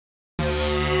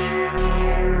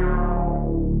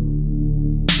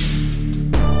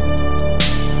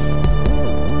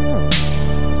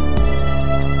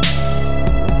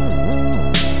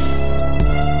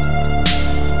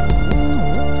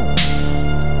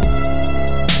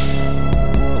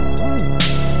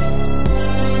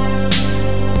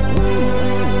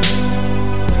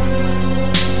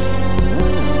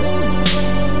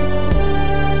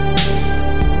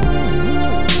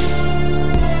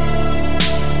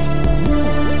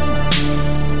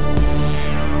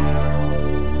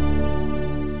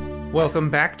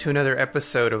Welcome back to another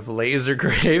episode of Laser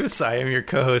Graves. I am your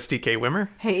co-host, E.K. Wimmer.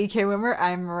 Hey, E.K. Wimmer.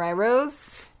 I'm Mariah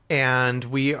Rose. And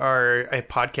we are a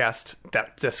podcast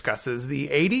that discusses the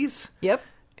 80s. Yep.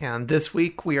 And this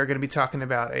week we are going to be talking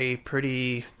about a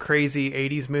pretty crazy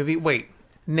 80s movie. Wait,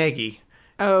 Neggy.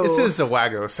 Oh. This is a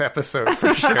Wagos episode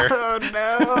for sure. Oh,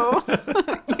 no.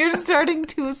 You're starting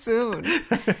too soon.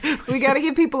 We got to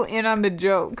get people in on the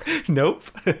joke. Nope.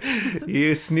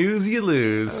 You snooze, you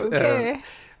lose. Okay.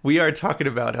 We are talking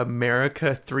about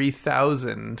America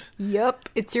 3000. Yep.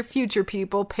 It's your future,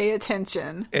 people. Pay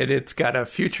attention. And it's got a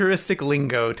futuristic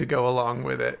lingo to go along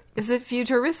with it. Is it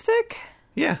futuristic?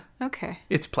 Yeah. Okay.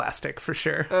 It's plastic for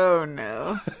sure. Oh,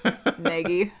 no.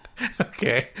 Neggy.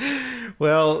 Okay.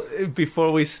 Well,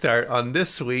 before we start on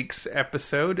this week's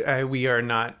episode, we are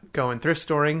not going thrift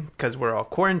storing because we're all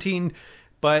quarantined.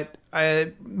 But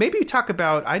maybe talk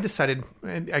about, I decided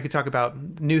I could talk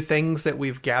about new things that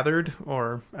we've gathered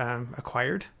or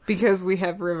acquired. Because we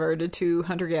have reverted to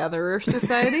hunter-gatherer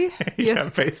society? Yeah,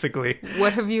 basically.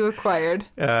 What have you acquired?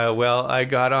 Well, I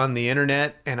got on the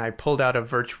internet and I pulled out a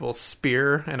virtual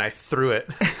spear and I threw it.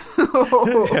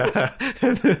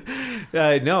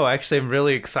 No, actually, I'm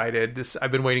really excited.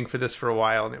 I've been waiting for this for a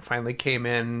while and it finally came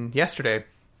in yesterday.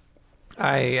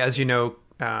 As you know,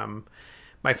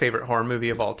 my favorite horror movie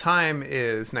of all time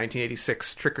is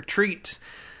 1986 Trick or Treat.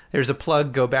 There's a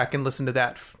plug. Go back and listen to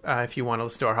that if you want to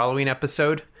listen to our Halloween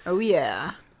episode. Oh,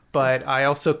 yeah. But I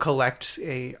also collect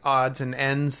odds and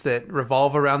ends that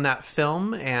revolve around that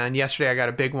film. And yesterday I got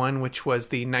a big one, which was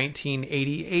the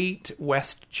 1988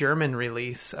 West German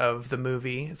release of the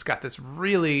movie. It's got this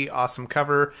really awesome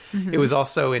cover. Mm-hmm. It was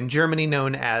also in Germany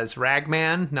known as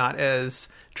Ragman, not as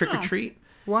Trick or Treat.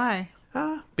 Why?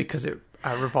 Because it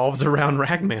revolves around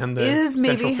Ragman, the Is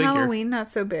maybe central figure. Halloween not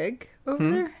so big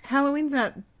over there? Halloween's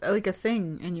not like a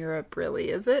thing in Europe, really,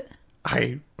 is it?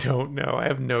 I don't know. I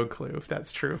have no clue if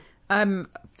that's true.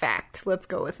 Fact. Let's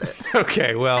go with it.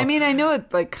 Okay, well... I mean, I know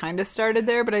it like kind of started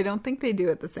there, but I don't think they do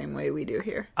it the same way we do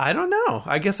here. I don't know.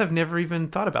 I guess I've never even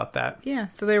thought about that. Yeah,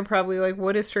 so they were probably like,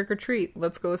 what is Trick or Treat?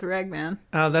 Let's go with Ragman.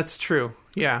 That's true.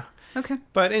 Yeah. Okay.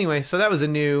 But anyway, so that was a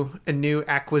new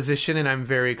acquisition, and I'm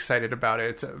very excited about it.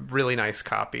 It's a really nice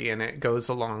copy, and it goes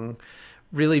along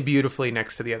really beautifully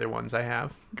next to the other ones I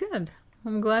have. Good.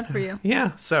 I'm glad for you.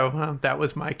 Yeah, so that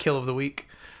was my kill of the week.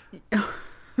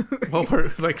 Well,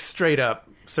 we're like straight up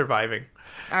surviving.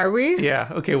 Are we? Yeah.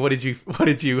 Okay. What did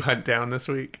you hunt down this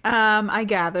week? I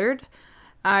gathered.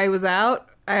 I was out.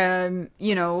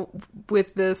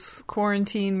 With this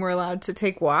quarantine, we're allowed to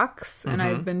take walks, and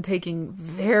I've been taking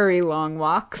very long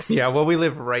walks. Yeah, well, we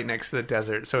live right next to the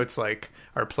desert, so it's like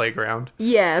our playground.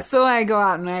 Yeah, so I go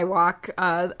out and I walk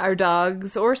our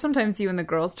dogs, or sometimes you and the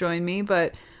girls join me,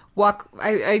 but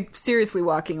I seriously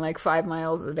walking like 5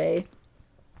 miles a day.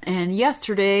 And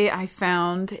yesterday I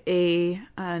found a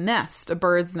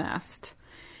bird's nest.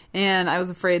 And I was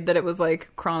afraid that it was like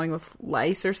crawling with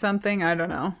lice or something. I don't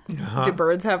know. Uh-huh. Do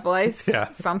birds have lice?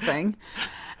 Yeah. Something.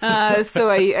 So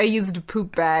I used a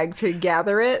poop bag to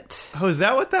gather it. Oh, is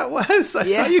that what that was? I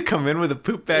saw you come in with a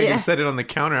poop bag and set it on the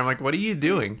counter. I'm like, what are you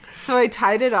doing? So I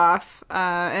tied it off,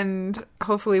 and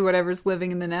hopefully whatever's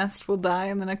living in the nest will die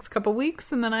in the next couple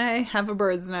weeks. And then I have a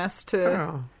bird's nest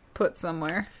to put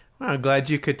somewhere. Well, I'm glad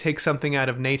you could take something out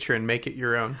of nature and make it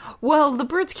your own. Well, the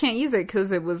birds can't use it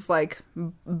because it was like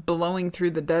blowing through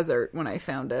the desert when I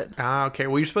found it. Okay.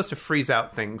 Well, you're supposed to freeze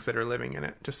out things that are living in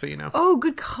it, just so you know. Oh,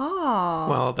 good call.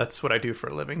 Well, that's what I do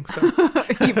for a living. So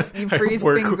you freeze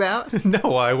things out?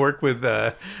 No, I work with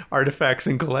artifacts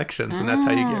and collections, and that's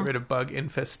how you get rid of bug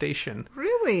infestation.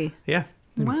 Really? Yeah.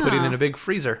 Wow. Put it in a big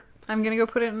freezer. I'm going to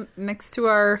go put it next to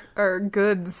our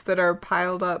goods that are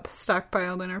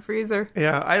stockpiled in our freezer.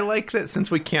 Yeah, I like that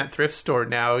since we can't thrift store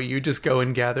now, you just go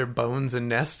and gather bones and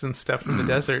nests and stuff from the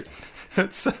desert.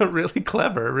 That's really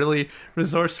clever, really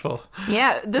resourceful.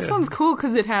 Yeah, this one's cool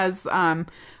because it has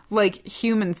like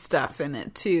human stuff in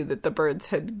it too that the birds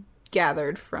had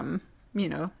gathered from,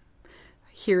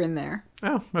 here and there.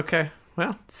 Oh, okay.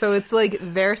 Well, so it's like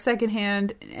their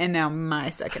secondhand and now my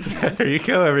secondhand. There you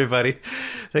go, everybody.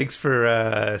 Thanks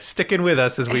for sticking with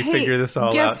us as we figure this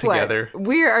all out together.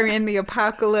 We are in the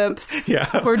apocalypse.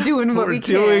 Yeah. We're doing what we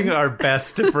can. We're doing our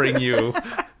best to bring you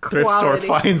thrift store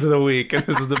finds of the week, and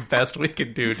this is the best we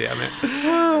can do, damn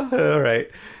it. All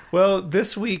right. Well,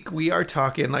 this week we are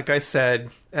talking, like I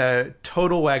said, a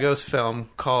Total Wagos film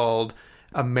called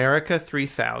America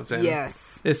 3000.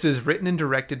 Yes. This is written and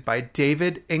directed by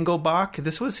David Engelbach.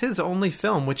 This was his only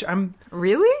film, which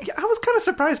Really? I was kind of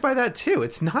surprised by that, too.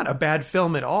 It's not a bad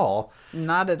film at all.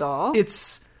 Not at all?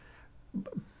 It's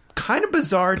kind of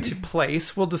bizarre to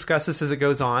place. We'll discuss this as it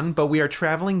goes on, but we are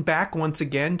traveling back once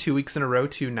again 2 weeks in a row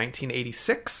to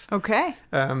 1986. Okay.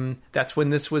 That's when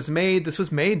this was made. This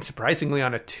was made surprisingly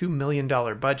on a $2 million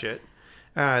budget.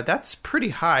 That's pretty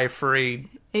high for a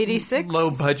 86?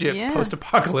 low budget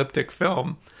post-apocalyptic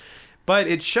film. But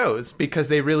it shows because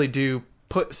they really do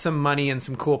put some money in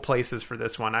some cool places for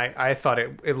this one. I thought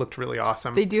it looked really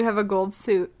awesome. They do have a gold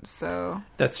suit, so...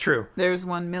 That's true. There's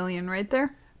 $1 million right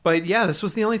there. But yeah, this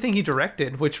was the only thing he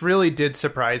directed, which really did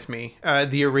surprise me.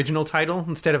 The original title,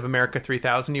 instead of America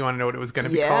 3000, you want to know what it was going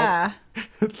to be called?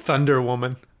 Thunder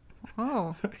Woman.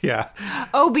 Oh. Yeah.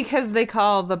 Oh, because they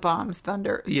call the bombs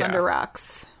Thunder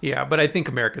Rocks. Yeah, but I think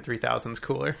America 3000's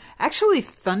cooler. Actually,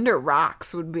 Thunder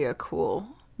Rocks would be a cool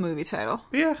movie title.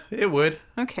 Yeah, it would.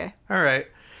 Okay. All right.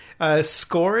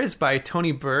 Score is by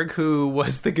Tony Berg, who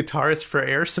was the guitarist for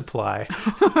Air Supply.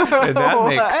 And that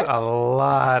makes a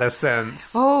lot of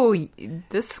sense. Oh,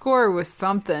 this score was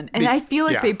something. And I feel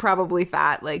like they probably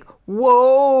thought, like,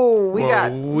 whoa, we got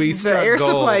the Air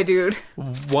Supply dude.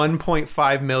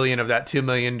 $1.5 million of that $2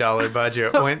 million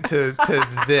budget went to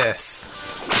this.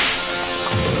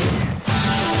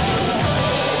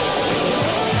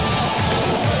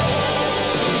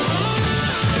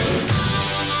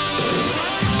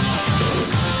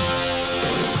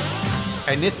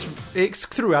 And it's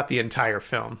throughout the entire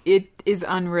film. It is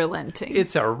unrelenting.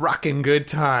 It's a rockin' good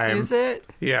time. Is it?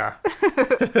 Yeah.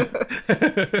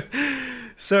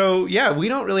 So, yeah, we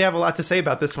don't really have a lot to say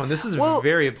about this one. This is a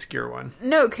very obscure one.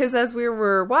 No, because as we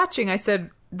were watching, I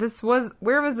said,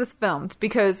 where was this filmed?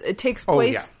 Because it takes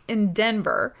place in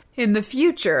Denver in the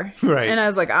future. Right. And I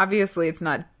was like, obviously it's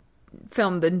not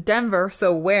filmed in Denver,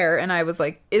 so where? And I was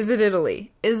like, is it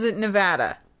Italy? Is it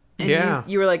Nevada? And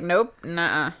you were like, nope,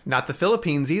 nuh-uh. Not the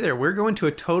Philippines either. We're going to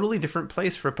a totally different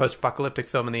place for a post-apocalyptic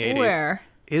film in the 80s. Where?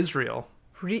 Israel.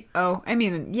 I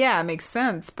mean, yeah, it makes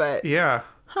sense, but... Yeah.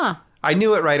 Huh. I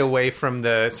knew it right away from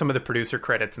some of the producer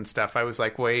credits and stuff. I was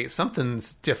like, wait,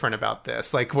 something's different about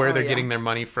this. Like, where they're getting their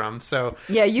money from. So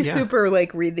yeah, you super,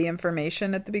 like, read the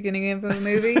information at the beginning of the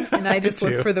movie. And I just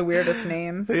look for the weirdest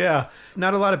names. Yeah.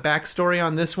 Not a lot of backstory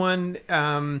on this one.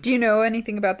 Do you know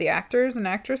anything about the actors and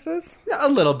actresses? A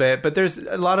little bit, but there's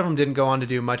a lot of them didn't go on to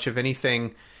do much of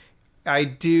anything. I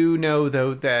do know,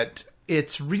 though, that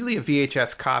it's really a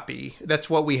VHS copy. That's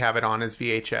what we have it on, is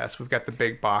VHS. We've got the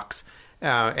big box.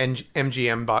 And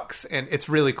MGM box, and it's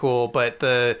really cool. But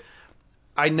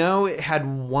I know it had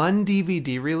one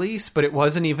DVD release, but it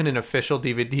wasn't even an official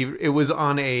DVD. It was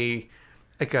on a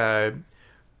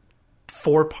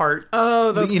 4-part,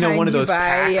 those one of those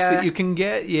packs that you can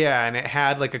get. Yeah, and it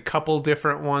had like a couple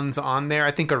different ones on there. I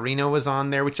think Arena was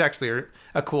on there, which actually are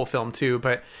a cool film too.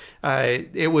 But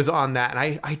it was on that,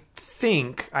 and I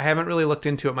think I haven't really looked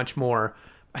into it much more.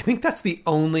 I think that's the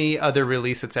only other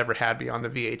release it's ever had beyond the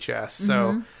VHS.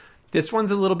 So this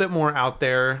one's a little bit more out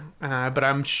there, but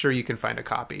I'm sure you can find a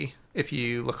copy if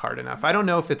you look hard enough. I don't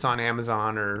know if it's on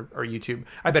Amazon or YouTube.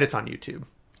 I bet it's on YouTube.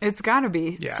 It's gotta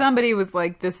be. Yeah. Somebody was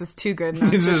like, this is too good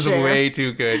not this to is share. way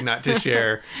too good not to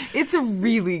share. It's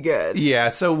really good.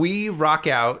 Yeah, so we rock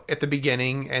out at the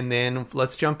beginning, and then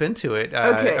let's jump into it.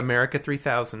 Okay. America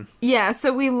 3000. Yeah,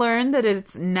 so we learned that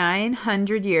it's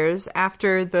 900 years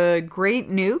after the Great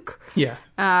Nuke.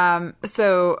 Yeah.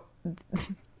 So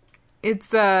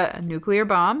it's a nuclear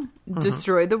bomb,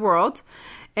 destroyed the world.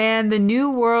 And the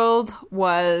new world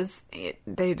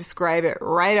they describe it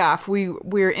right off.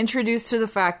 We're introduced to the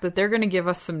fact that they're going to give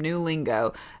us some new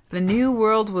lingo. The new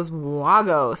world was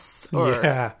Wagos,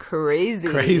 or crazy.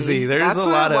 Crazy. That's a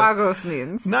lot of... Wagos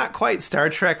means. Not quite Star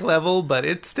Trek level, but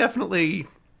it's definitely...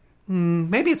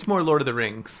 maybe it's more Lord of the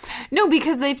Rings. No,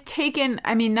 because they've taken,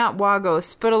 not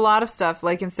Wagos, but a lot of stuff.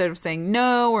 Like, instead of saying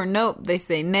no or nope, they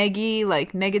say negi,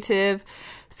 like negative.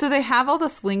 So they have all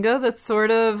this lingo that's sort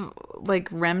of like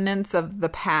remnants of the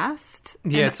past.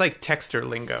 Yeah, it's like texter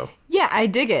lingo. Yeah, I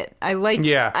dig it. I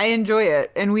enjoy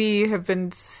it. And we have been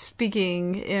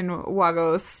speaking in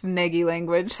Wagos Negi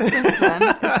language since then.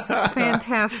 It's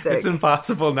fantastic. It's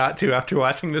impossible not to after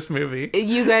watching this movie.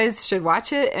 You guys should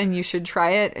watch it, and you should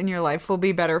try it, and your life will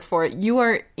be better for it. You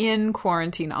are in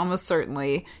quarantine, almost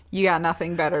certainly. You got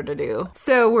nothing better to do.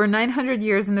 So we're 900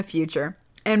 years in the future.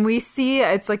 And we see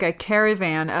it's like a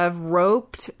caravan of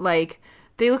roped, like,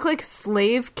 they look like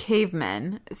slave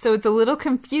cavemen. So it's a little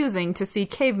confusing to see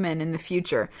cavemen in the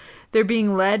future. They're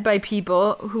being led by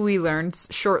people who we learned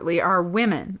shortly are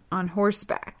women on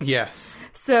horseback. Yes.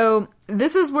 So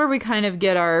this is where we kind of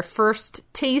get our first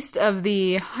taste of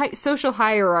the social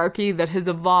hierarchy that has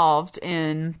evolved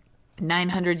in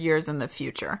 900 years in the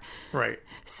future. Right.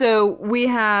 So we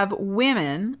have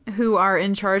women who are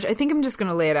in charge. I think I'm just going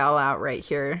to lay it all out right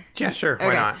here. Yeah, sure.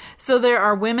 Why not? So there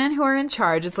are women who are in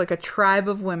charge. It's like a tribe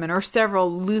of women or several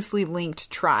loosely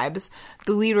linked tribes.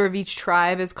 The leader of each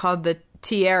tribe is called the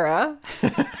Tiara.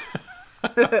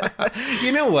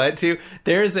 You know what, too?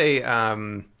 There's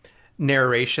a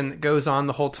narration that goes on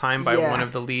the whole time by one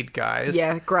of the lead guys.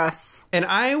 Yeah, Gruss. And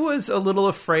I was a little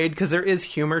afraid because there is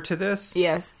humor to this.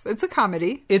 Yes, it's a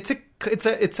comedy. It's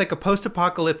like a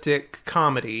post-apocalyptic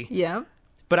comedy. Yeah.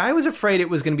 But I was afraid it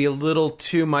was going to be a little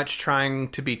too much trying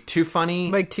to be too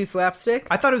funny. Like too slapstick?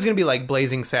 I thought it was going to be like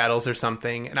Blazing Saddles or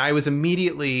something, and I was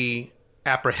immediately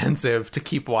apprehensive to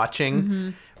keep watching. Mm-hmm.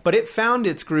 But it found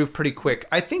its groove pretty quick.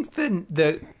 I think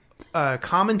the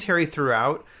commentary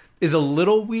throughout is a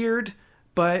little weird,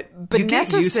 but you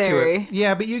get used to it.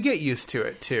 Yeah, but you get used to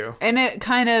it too. And it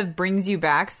kind of brings you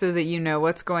back so that you know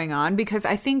what's going on, because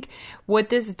I think what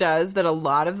this does that a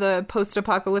lot of the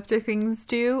post-apocalyptic things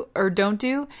do or don't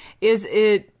do is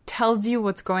it tells you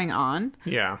what's going on.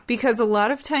 Yeah. Because a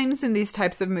lot of times in these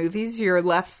types of movies, you're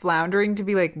left floundering to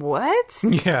be like, what?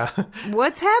 Yeah.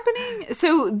 What's happening?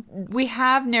 So we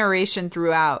have narration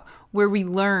throughout where we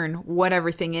learn what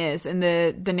everything is. And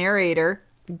the narrator,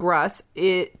 Gruss,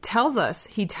 he tells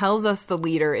us the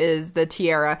leader is the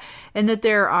Tiara, and that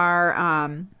there are,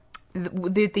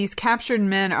 that these captured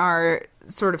men are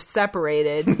sort of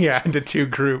separated. Yeah, into two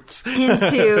groups.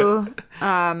 Into,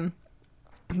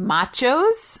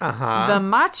 machos. Uh-huh. The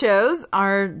machos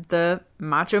are the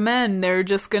macho men. They're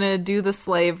just going to do the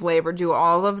slave labor, do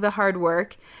all of the hard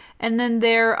work. And then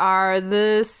there are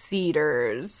the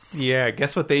cedars. Yeah,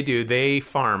 guess what they do? They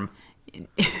farm.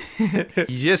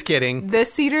 Just kidding. The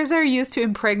cedars are used to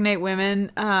impregnate women,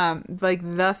 like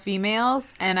the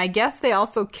females. And I guess they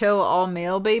also kill all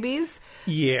male babies.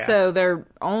 Yeah. So they're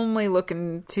only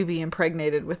looking to be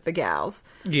impregnated with the gals.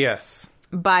 Yes.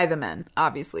 By the men,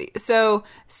 obviously. So,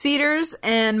 cedars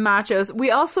and machos.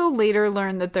 We also later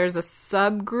learned that there's a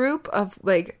subgroup of,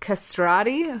 like,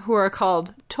 castrati who are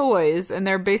called toys, and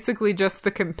they're basically just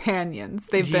the companions.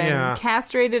 They've been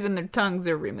castrated and their tongues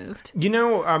are removed. You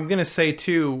know, I'm going to say,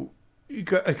 too,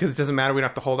 because it doesn't matter, we don't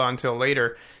have to hold on until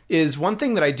later, is one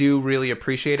thing that I do really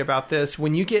appreciate about this,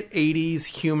 when you get 80s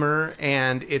humor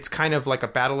and it's kind of like a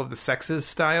battle of the sexes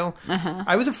style,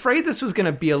 I was afraid this was going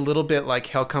to be a little bit like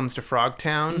Hell Comes to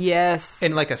Frogtown. Yes.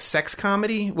 And like a sex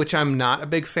comedy, which I'm not a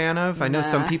big fan of. I know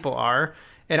some people are.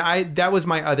 And that was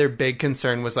my other big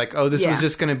concern, was like, oh, this was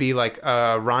just going to be like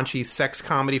a raunchy sex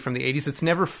comedy from the 80s. It's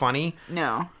never funny.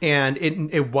 No. And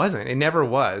it wasn't. It never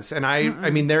was. And I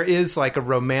mean, there is like a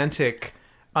romantic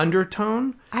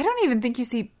undertone. I don't even think you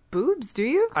see boobs, do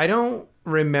you? I don't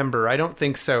remember. I don't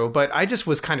think so. But I just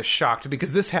was kind of shocked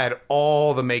because this had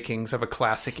all the makings of a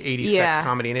classic 80s sex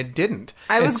comedy, and it didn't.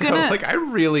 I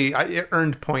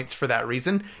earned points for that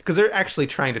reason, because they're actually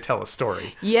trying to tell a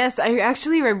story. Yes, I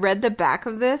actually read the back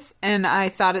of this, and I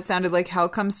thought it sounded like Hell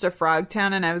Comes to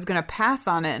Frogtown, and I was going to pass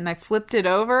on it, and I flipped it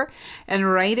over,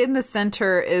 and right in the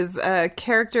center is a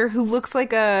character who looks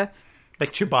like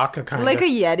like Chewbacca, kind of. Like a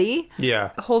Yeti. Yeah.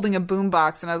 Holding a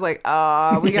boombox. And I was like,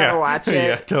 oh, we got to watch it.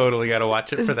 Yeah, totally got to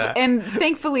watch it for that. And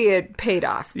thankfully it paid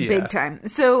off big time.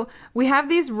 So we have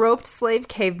these roped slave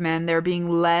cavemen. They're being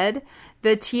led.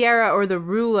 The Tiara, or the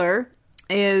ruler,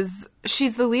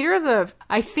 she's the leader of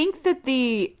I think that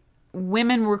the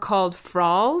women were called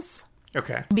Frauls.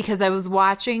 Okay. Because I was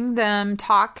watching them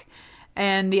talk.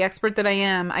 And the expert that I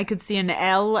am, I could see an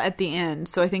L at the end.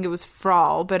 So I think it was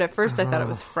Frau. But at first I thought it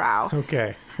was Frau.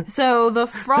 Okay. So the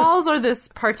Frauls are this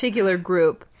particular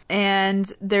group. And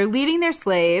they're leading their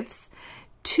slaves.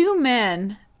 2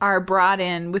 men are brought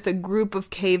in with a group of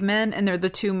cavemen. And they're the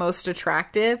 2 most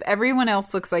attractive. Everyone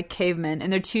else looks like cavemen.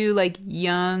 And they're 2 like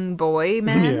young boy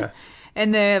men. Yeah.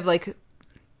 And they have like,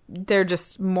 they're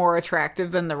just more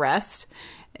attractive than the rest.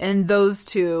 And those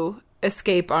 2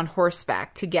 escape on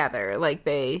horseback together. Like,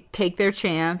 they take their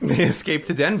chance. They escape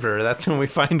to Denver. That's when we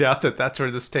find out that that's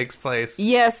where this takes place.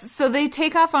 Yes. So they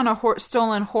take off on a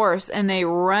stolen horse, and they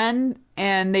run,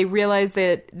 and they realize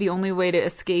that the only way to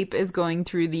escape is going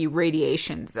through the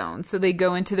radiation zone. So they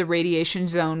go into the radiation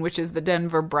zone, which is the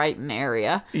Denver-Brighton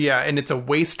area. Yeah, and it's a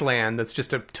wasteland that's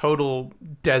just a total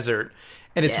desert.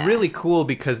 And it's really cool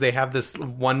because they have this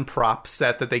one prop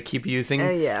set that they keep using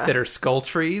that are skull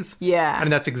trees. Yeah.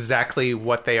 And that's exactly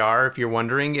what they are, if you're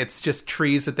wondering. It's just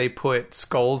trees that they put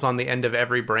skulls on the end of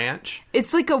every branch.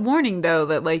 It's like a warning, though,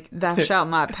 that, like, thou shalt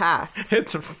not pass.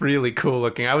 It's really cool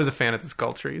looking. I was a fan of the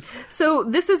skull trees. So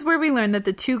this is where we learn that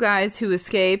the 2 guys who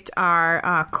escaped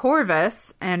are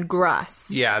Corvus and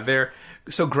Gruss. Yeah,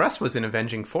 So Gruss was in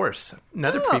Avenging Force,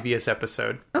 another previous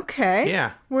episode. Okay.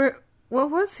 Yeah. What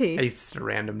was he? He's just a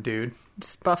random dude.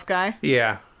 Just buff guy?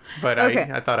 Yeah. But Okay.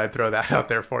 I thought I'd throw that out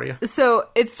there for you. So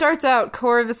it starts out,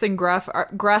 Corvus and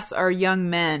Gruss are young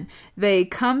men. They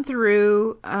come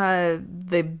through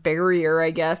the barrier,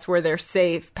 I guess, where they're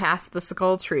safe, past the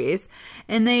skull trees,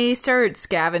 and they start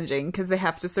scavenging because they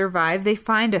have to survive. They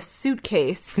find a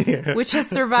suitcase, which has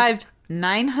survived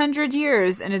 900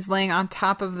 years and is laying on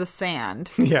top of the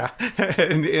sand. Yeah.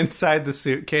 And inside the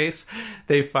suitcase,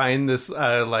 they find this,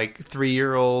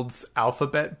 3-year-old's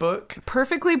alphabet book.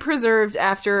 Perfectly preserved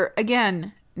after,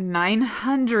 again,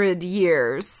 900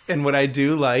 years. And what I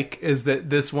do like is that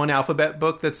this one alphabet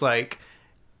book that's like,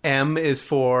 M is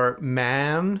for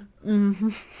man. Mm-hmm.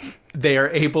 They are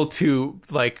able to,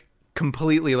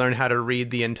 completely learn how to read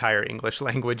the entire English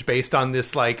language based on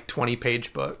this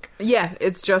 20-page book. Yeah,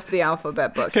 it's just the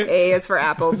alphabet book. A is for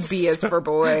apple, B is for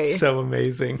boy. So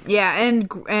amazing. Yeah,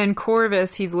 and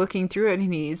Corvus, he's looking through it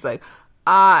and he's like,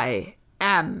 I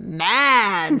am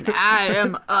man. I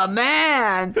am a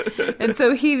man. And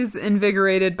so he's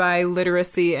invigorated by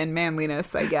literacy and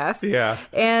manliness, I guess. Yeah.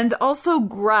 And also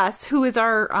Gruss, who is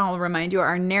I'll remind you,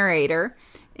 our narrator.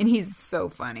 And he's so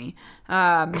funny.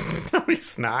 No,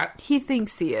 he's not. He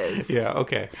thinks he is. Yeah,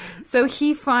 okay. So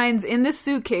he finds in this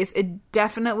suitcase, it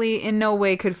definitely in no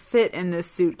way could fit in this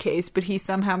suitcase, but he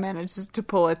somehow manages to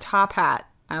pull a top hat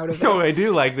out of it. No, I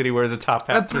do like that he wears a top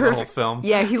hat through the whole film.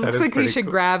 Yeah, he looks That is like he pretty should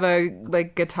cool. grab a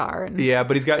guitar and Yeah,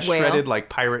 but he's got wail. shredded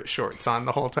pirate shorts on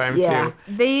the whole time too.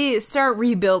 They start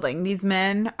rebuilding. These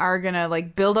men are gonna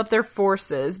build up their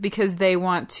forces because they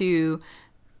want to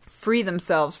free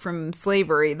themselves from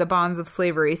slavery, the bonds of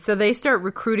slavery. So they start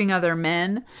recruiting other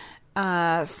men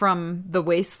from the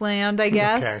wasteland, I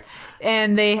guess. Okay.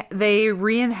 And they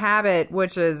re-inhabit,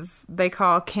 which is they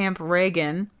call Camp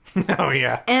Reagan. Oh,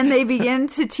 yeah. And they begin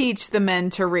to teach the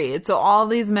men to read. So all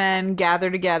these men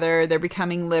gather together. They're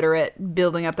becoming literate,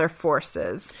 building up their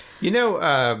forces. You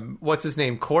know, what's his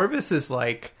name? Corvus is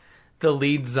the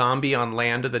lead zombie on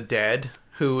Land of the Dead,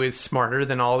 who is smarter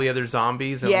than all the other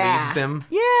zombies and leads them.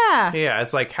 Yeah. Yeah,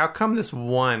 it's how come this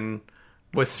one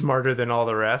was smarter than all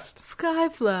the rest?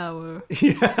 Skyflower.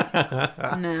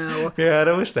 Yeah. No. Yeah,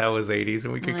 I wish that was 80s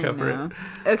and we could cover it.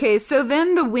 Okay, so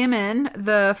then the women,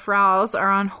 the Frauls,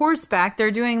 are on horseback.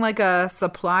 They're doing a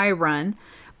supply run,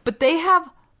 but they have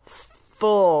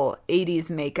full 80s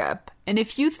makeup. And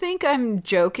if you think I'm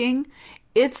joking,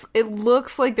 it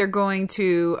looks like they're going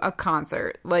to a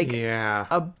concert. Yeah.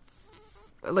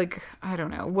 I don't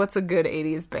know. What's a good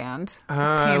 80s band?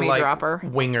 Panty Dropper.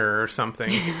 Winger or something.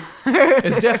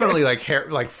 It's definitely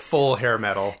full hair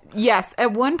metal. Yes.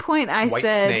 At one point White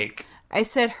Snake. I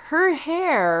said her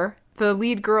hair, the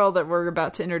lead girl that we're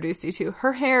about to introduce you to,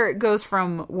 her hair goes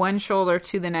from one shoulder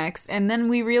to the next. And then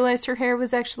we realized her hair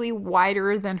was actually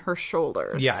wider than her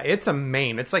shoulders. Yeah, it's a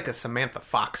mane. It's like a Samantha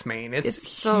Fox mane. It's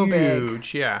so big.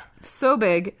 huge. Yeah. So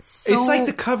big. It's like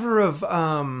the cover of...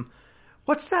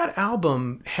 what's that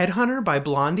album? Headhunter by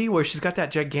Blondie, where she's got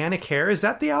that gigantic hair. Is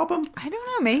that the album? I don't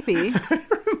know, maybe.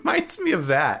 It reminds me of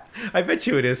that. I bet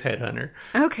you it is Headhunter.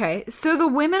 Okay, so the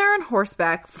women are on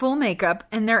horseback, full makeup,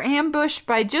 and they're ambushed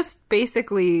by just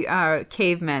basically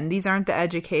cavemen. These aren't the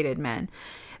educated men.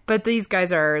 But these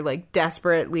guys are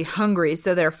desperately hungry,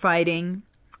 so they're fighting.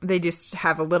 They just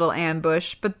have a little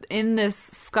ambush. But in this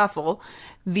scuffle,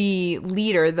 the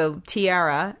leader, the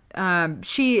Tiara,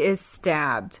 she is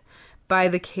stabbed by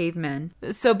the cavemen.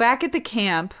 So back at the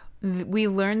camp, we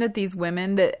learn that these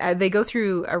women that they go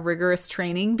through a rigorous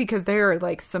training because they're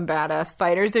some badass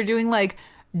fighters. They're doing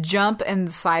jump and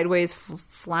sideways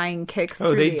flying kicks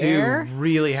through the air. They do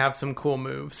really have some cool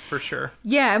moves for sure.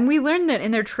 Yeah, and we learned that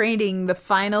in their training, the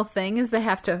final thing is they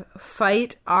have to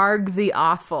fight Arg the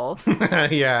Awful.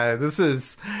 Yeah,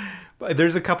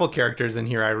 there's a couple characters in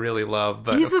here I really love,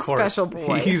 but he's of course, special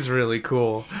boy. He's really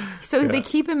cool. So they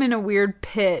keep him in a weird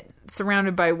pit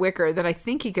surrounded by wicker that I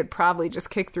think he could probably just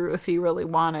kick through if he really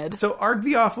wanted. So Arg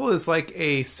the Awful is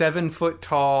a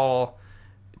 7-foot-tall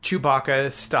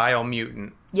Chewbacca-style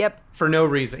mutant. Yep. For no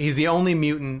reason. He's the only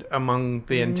mutant among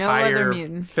the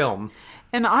entire film.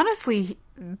 And honestly,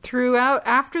 throughout,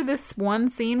 after this one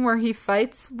scene where he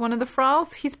fights one of the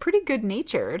Frauls, he's pretty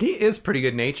good-natured. He is pretty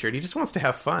good-natured. He just wants to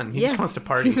have fun. He just wants to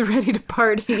party. He's ready to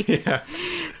party. Yeah.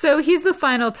 So he's the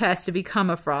final test to become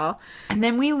a Fraul. And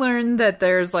then we learn that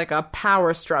there's a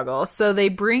power struggle. So they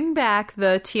bring back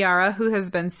the Tiara who has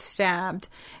been stabbed,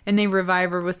 and they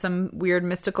revive her with some weird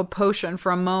mystical potion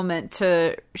for a moment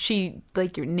she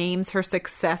names her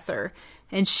successor.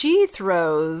 And she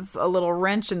throws a little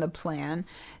wrench in the plan.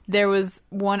 There was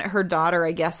her daughter,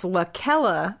 I guess,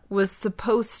 Lakella, was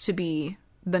supposed to be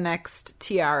the next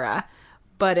Tiara,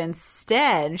 But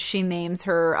instead, she names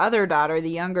her other daughter, the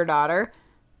younger daughter,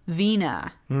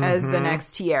 Vina, as the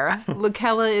next tiara.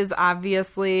 Lakella is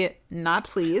obviously not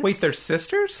pleased. Wait, they're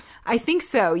sisters? I think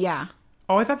so, yeah.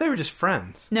 Oh, I thought they were just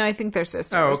friends. No, I think they're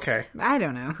sisters. Oh, okay. I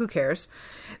don't know. Who cares?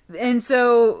 And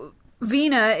so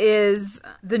Vina is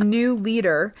the new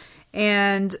leader,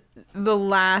 and the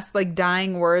last,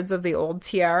 dying words of the old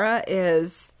tiara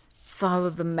is,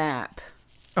 follow the map.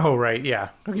 Oh, right, yeah.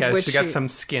 Yeah, Which she got some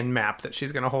skin map that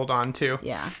she's going to hold on to.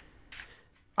 Yeah.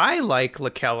 I like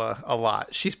Lakella a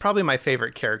lot. She's probably my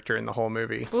favorite character in the whole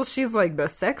movie. Well, she's, the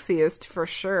sexiest for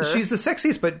sure. She's the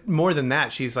sexiest, but more than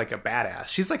that, she's like a badass.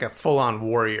 She's like a full-on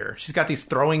warrior. She's got these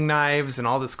throwing knives and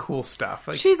all this cool stuff.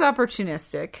 She's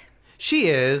opportunistic. She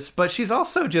is, but she's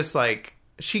also just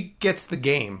she gets the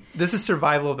game. This is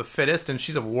survival of the fittest, and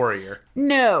she's a warrior.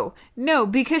 No,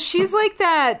 because she's like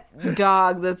that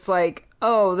dog that's like,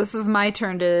 oh, this is my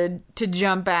turn to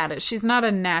jump at it. She's not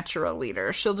a natural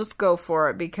leader. She'll just go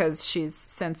for it because she's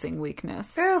sensing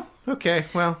weakness. Yeah, okay.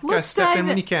 Well, gotta step in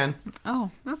when you can. Oh,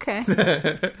 okay.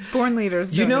 Born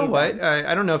leaders. You know what?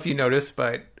 I don't know if you noticed,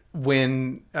 but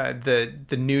when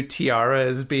the new tiara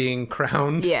is being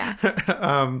crowned, yeah,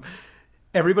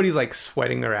 everybody's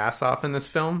sweating their ass off in this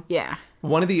film. Yeah.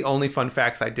 One of the only fun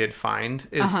facts I did find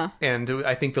is, and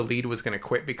I think the lead was going to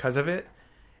quit because of it.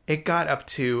 It got up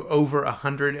to over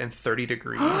 130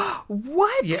 degrees.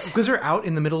 What? Yeah, because they're out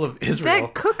in the middle of Israel.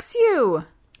 That cooks you.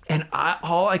 And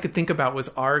all I could think about was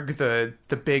Arg, the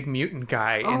big mutant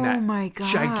guy in that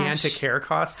gigantic hair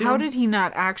costume. How did he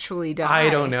not actually die? I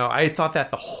don't know. I thought that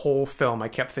the whole film. I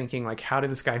kept thinking, how did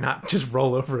this guy not just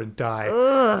roll over and die?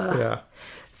 Ugh. Yeah.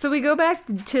 So we go back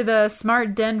to the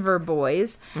smart Denver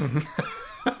boys.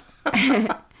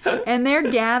 And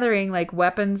they're gathering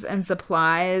weapons and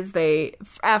supplies. They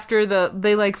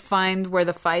find where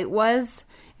the fight was,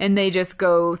 and they just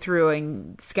go through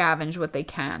and scavenge what they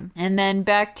can. And then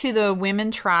back to the women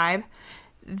tribe.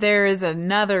 There is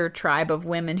another tribe of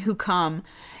women who come,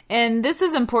 and this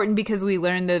is important because we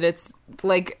learn that it's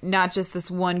not just this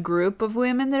one group of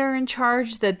women that are in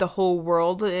charge, that the whole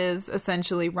world is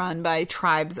essentially run by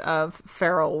tribes of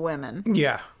feral women.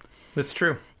 Yeah, that's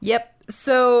true. Yep.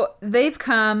 So they've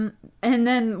come, and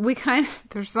then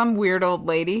there's some weird old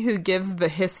lady who gives the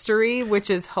history, which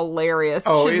is hilarious.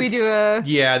 Oh, Should we do a...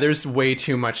 Yeah, there's way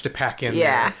too much to pack in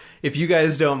there. If you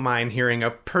guys don't mind hearing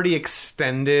a pretty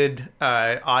extended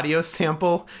audio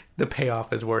sample, the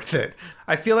payoff is worth it.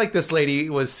 I feel like this lady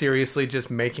was seriously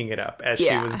just making it up as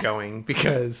she was going,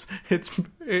 because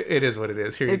it is what it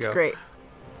is. Here you go. It's great.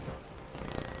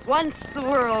 Once the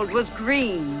world was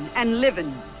green and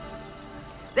living.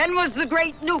 Then was the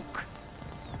great nuke.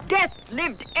 Death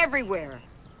lived everywhere.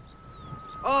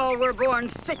 All were born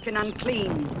sick and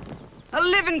unclean. A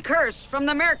living curse from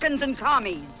the Americans and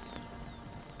commies.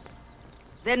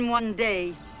 Then one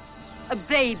day, a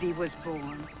baby was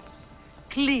born.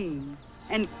 Clean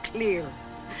and clear.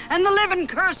 And the living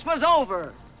curse was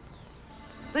over.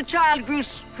 The child grew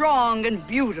strong and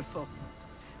beautiful.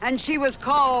 And she was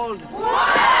called...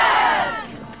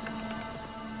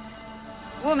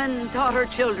 Woman taught her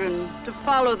children to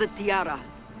follow the tiara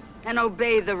and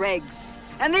obey the regs,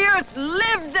 and the earth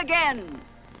lived again.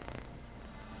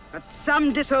 But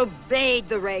some disobeyed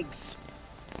the regs,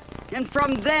 and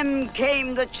from them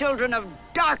came the children of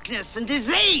darkness and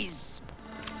disease.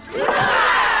 Blue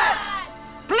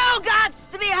gods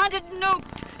to be hunted and nuked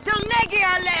till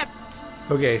Negia left.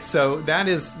 Okay, so that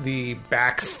is the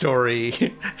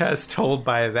backstory as told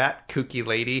by that kooky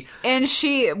lady. And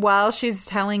while she's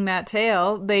telling that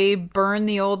tale, they burn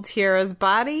the old tiara's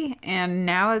body, and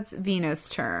now it's Vina's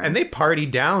turn. And they party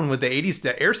down with the 80s.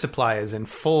 The air supply is in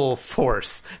full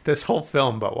force this whole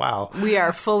film, but wow. We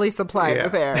are fully supplied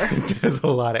with air. There's a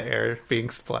lot of air being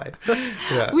supplied.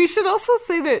 Yeah. We should also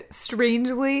say that,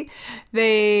 strangely,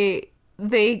 they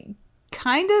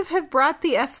kind of have brought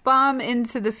the F-bomb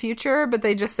into the future, but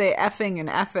they just say effing and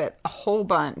F it a whole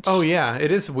bunch. Oh, yeah.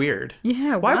 It is weird.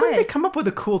 Yeah, why wouldn't they come up with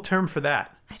a cool term for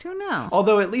that? I don't know.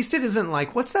 Although, at least it isn't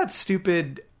what's that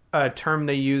stupid term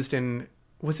they used in...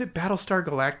 Was it Battlestar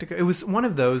Galactica? It was one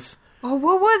of those... Oh,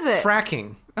 what was it?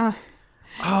 Fracking.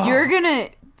 You're gonna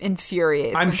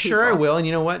infuriate I'm some sure people. I will, and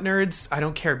you know what, nerds? I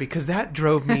don't care, because that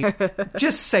drove me...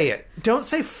 Just say it. Don't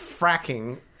say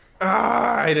fracking.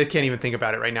 I can't even think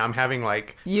about it right now. I'm having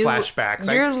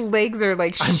flashbacks. Your legs are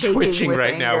I'm shaking twitching with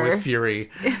right anger. now with fury.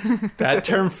 That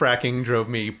term fracking drove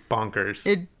me bonkers.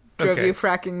 It drove Okay. you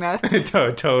fracking nuts.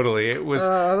 Totally. It was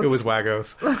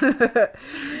waggos.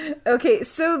 Okay,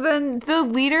 so then the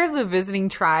leader of the visiting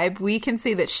tribe, we can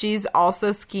see that she's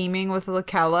also scheming with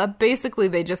Lakella. Basically,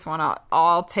 they just want to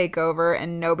all take over,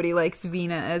 and nobody likes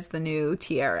Vina as the new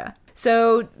Tiara.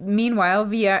 So, meanwhile,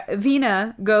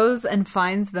 Vina goes and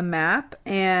finds the map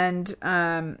and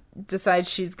decides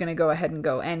she's going to go ahead and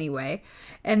go anyway.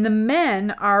 And the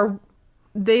men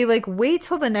they wait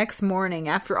till the next morning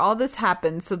after all this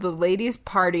happens, so the ladies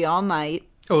party all night.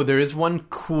 Oh, there is one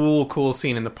cool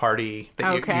scene in the party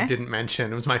that you didn't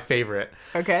mention. It was my favorite.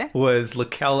 Okay. Was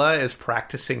Lakella is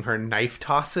practicing her knife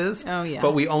tosses. Oh, yeah.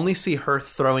 But we only see her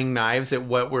throwing knives at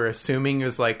what we're assuming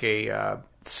is like a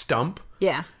stump.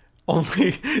 Yeah.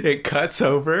 Only it cuts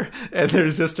over and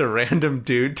there's just a random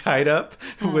dude tied up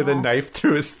with a knife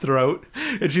through his throat.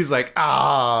 And she's like,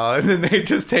 ah. And then they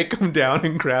just take him down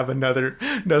and grab another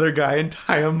guy and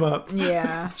tie him up.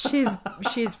 Yeah, she's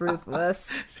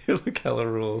ruthless. Lakella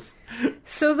rules.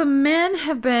 So the men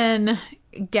have been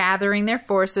gathering their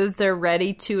forces. They're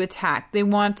ready to attack.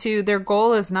 Their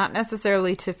goal is not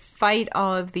necessarily to fight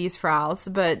all of these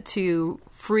Frals, but to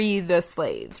free the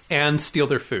slaves. And steal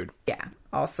their food. Yeah,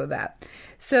 also that.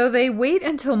 So they wait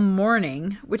until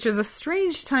morning, which is a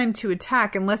strange time to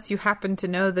attack unless you happen to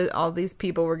know that all these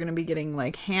people were going to be getting,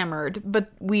 hammered.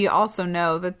 But we also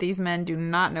know that these men do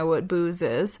not know what booze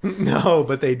is. No,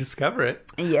 but they discover it.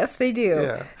 Yes, they do.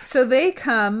 Yeah. So they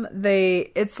come,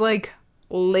 it's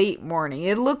late morning.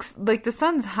 It looks like the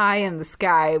sun's high in the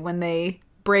sky when they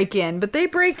break in, but they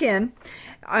break in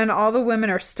and all the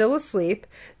women are still asleep.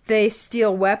 They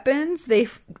steal weapons. They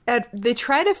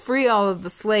try to free all of the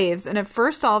slaves. And at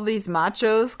first, all these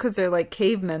machos, because they're like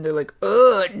cavemen, they're like,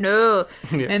 oh, no.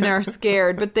 Yeah. And they're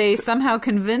scared. But they somehow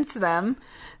convince them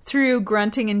through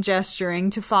grunting and gesturing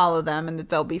to follow them and that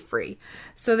they'll be free.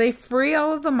 So they free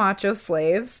all of the macho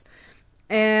slaves.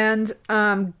 And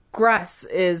Gruss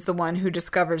is the one who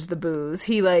discovers the booze.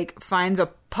 He finds a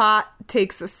pot,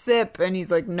 takes a sip, and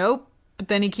he's like, nope. But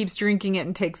then he keeps drinking it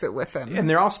and takes it with him. And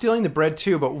they're all stealing the bread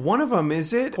too, but one of them,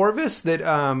 is it Corvus, that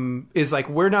is like,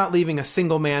 we're not leaving a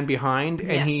single man behind,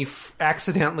 and he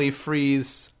accidentally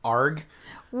frees Arg?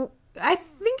 I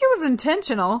think it was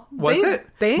intentional. Was it?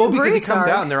 They because he comes Arg.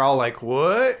 out and they're all like,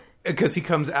 what? Because he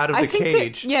comes out of the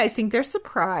cage. I think they're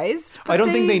surprised. I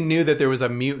don't think they knew that there was a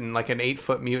mutant, like an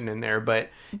 8-foot mutant in there,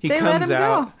 but he comes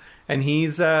out and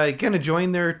he's going to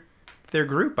join their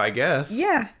group, I guess.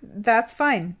 Yeah, that's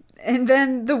fine. And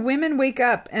then the women wake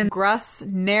up and Gruss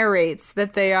narrates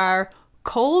that they are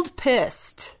cold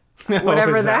pissed.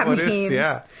 Whatever that means.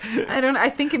 Yeah. I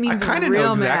think it means I kind of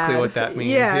know exactly what that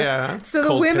means. Yeah. So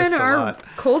the women are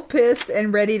cold pissed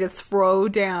and ready to throw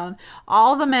down.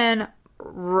 All the men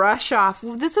rush off.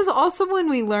 This is also when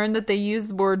we learn that they use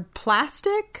the word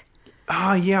plastic.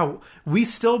 Yeah. We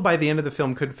still, by the end of the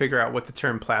film, couldn't figure out what the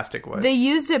term plastic was. They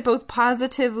used it both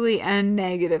positively and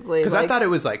negatively. Because I thought it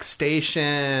was like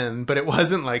station, but it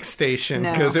wasn't like station.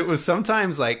 Because it was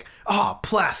sometimes like,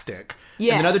 plastic.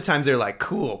 Yeah. And then other times they're like,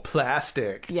 cool,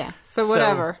 plastic. Yeah. So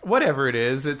whatever. Whatever it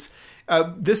is. It's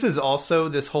this is also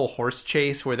this whole horse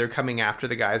chase where they're coming after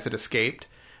the guys that escaped.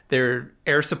 Their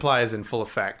air supply is in full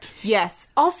effect. Yes.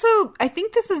 Also, I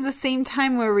think this is the same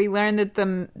time where we learn that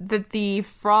the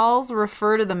Frals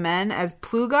refer to the men as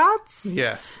Plugots.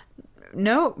 Yes.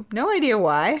 No idea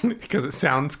why. Because it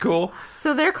sounds cool.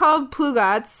 So they're called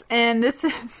Plugots, and this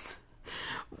is,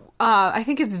 I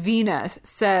think it's Vina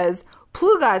says,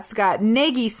 Plugots got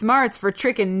neggy smarts for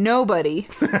tricking nobody.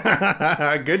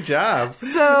 Good job.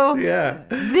 So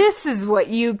this is what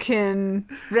you can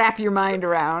wrap your mind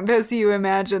around as you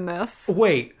imagine this.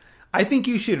 Wait, I think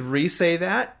you should re-say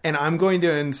that, and I'm going to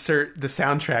insert the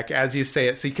soundtrack as you say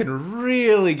it so you can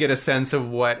really get a sense of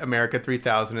what America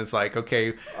 3000 is like.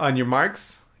 Okay, on your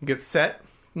marks, get set,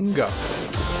 go.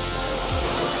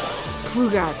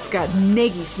 Plugots got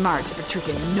neggy smarts for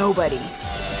tricking nobody.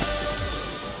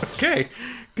 Okay,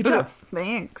 good job.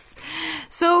 Thanks.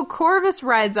 So Corvus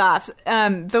rides off.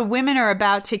 The women are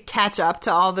about to catch up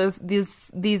to all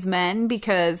these men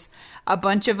because a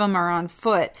bunch of them are on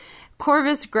foot.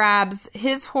 Corvus grabs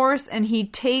his horse and he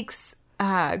takes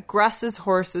Gruss's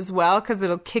horse as well because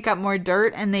it'll kick up more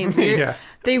dirt. And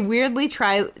they weirdly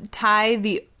tie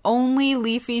the only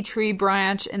leafy tree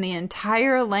branch in the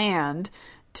entire land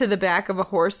to the back of a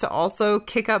horse to also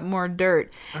kick up more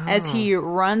dirt as he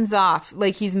runs off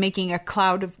like he's making a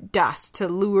cloud of dust to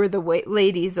lure the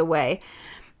ladies away.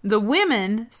 The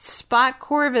women spot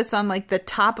Corvus on the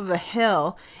top of a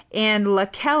hill, and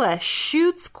Lakella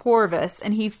shoots Corvus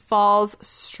and he falls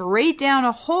straight down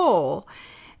a hole.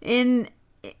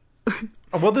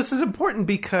 Well, this is important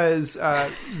because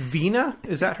Vina,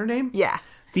 is that her name? Yeah.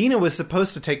 Vina was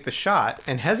supposed to take the shot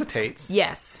and hesitates.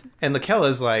 Yes. And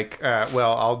Lakella's like,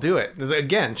 well, I'll do it.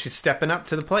 Again, she's stepping up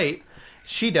to the plate.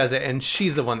 She does it, and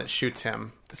she's the one that shoots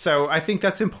him. So I think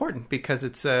that's important because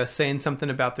it's saying something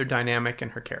about their dynamic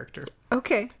and her character.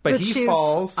 Okay. But he she's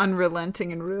falls.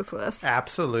 Unrelenting and ruthless.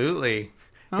 Absolutely.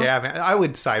 Oh. Yeah, man, I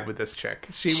would side with this chick.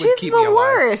 She's would keep me alive. the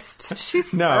worst. She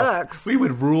sucks. We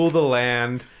would rule the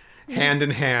land hand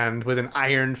in hand with an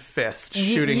iron fist,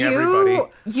 shooting everybody.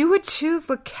 You would choose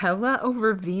Lakella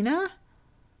over Vina?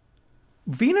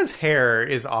 Vina's hair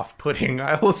is off-putting,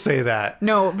 I will say that.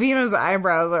 No, Vina's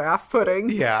eyebrows are off-putting.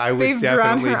 Yeah, I would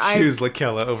definitely choose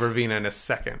Lakella over Vina in a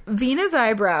second. Vina's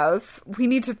eyebrows, we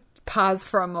need to pause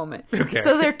for a moment. Okay.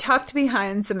 So they're tucked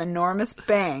behind some enormous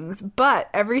bangs, but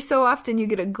every so often you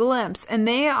get a glimpse, and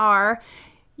they are...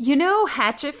 You know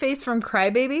Hatchet Face from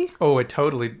Crybaby? Oh, it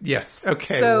totally... Yes.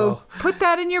 Okay, So put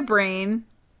that in your brain.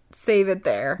 Save it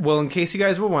there. Well, in case you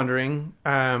guys were wondering,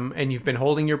 and you've been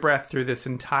holding your breath through this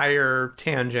entire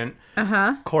tangent,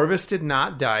 Corvus did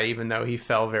not die, even though he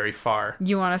fell very far.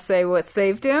 You want to say what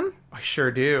saved him? I sure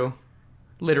do.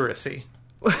 Literacy.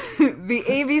 The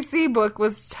ABC book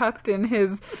was tucked in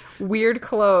his weird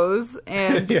clothes,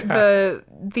 and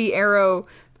the arrow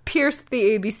pierced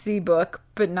the ABC book,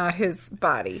 but not his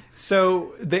body.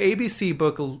 So the ABC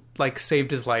book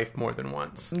saved his life more than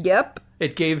once. Yep.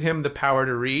 It gave him the power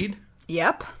to read.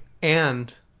 Yep.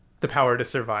 And the power to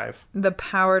survive. The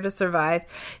power to survive.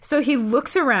 So he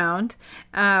looks around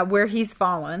where he's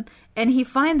fallen, and he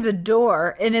finds a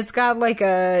door, and it's got like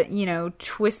a,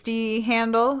 twisty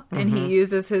handle, and he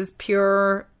uses his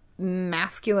pure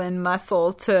masculine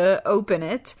muscle to open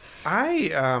it.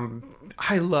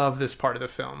 I love this part of the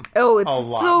film. Oh, it's a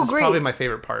lot. so This great. Is probably my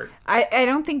favorite part. I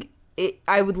don't think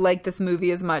I would like this movie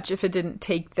as much if it didn't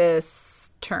take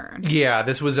this turn. Yeah,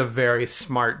 this was a very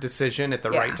smart decision at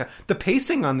the right time. The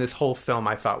pacing on this whole film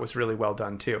I thought was really well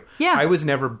done too. Yeah. I was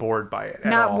never bored by it at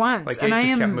all. Not once. Like, And it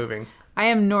just kept moving. I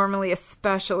am normally,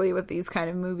 especially with these kind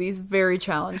of movies, very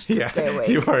challenged to stay awake.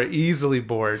 You are easily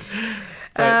bored.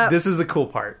 But this is the cool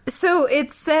part. So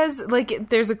it says,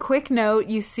 there's a quick note.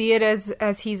 You see it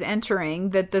as he's entering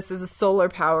that this is a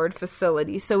solar-powered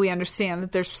facility. So we understand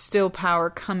that there's still power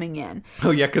coming in.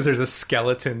 Oh, yeah, because there's a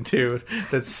skeleton, too,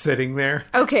 that's sitting there.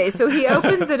 Okay, so he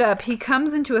opens it up. He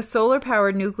comes into a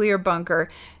solar-powered nuclear bunker.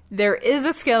 There is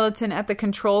a skeleton at the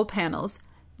control panels.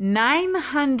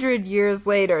 900 years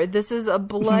later, this is a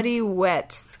bloody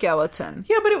wet skeleton.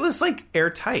 Yeah, but it was,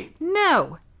 airtight.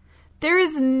 No. There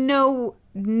is no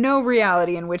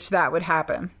reality in which that would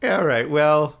happen. Yeah, right.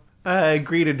 Well, I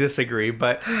agree to disagree,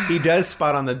 but he does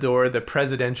spot on the door the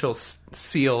presidential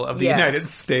seal of the United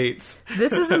States.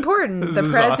 This is important. The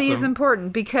is Prezi awesome. is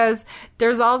important because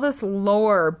there's all this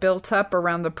lore built up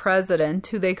around the president,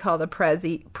 who they call the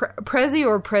Prezi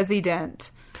or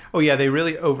President. Oh, yeah, they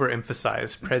really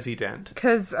overemphasize president.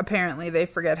 Because apparently they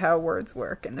forget how words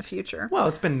work in the future. Well,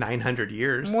 it's been 900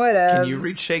 years. Whatevs. Can you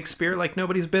read Shakespeare like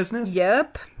nobody's business?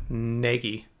 Yep.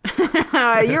 Neggy.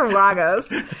 You're Lagos.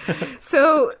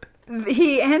 So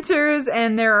he enters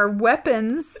and there are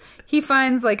weapons. He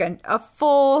finds a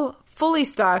fully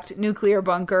stocked nuclear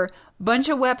bunker, bunch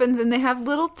of weapons, and they have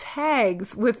little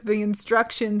tags with the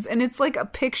instructions, and it's like a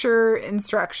picture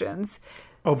instructions.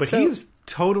 Oh, but he's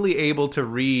totally able to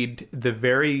read the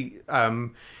very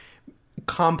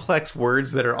complex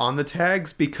words that are on the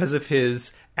tags because of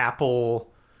his Apple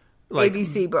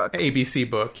ABC book. ABC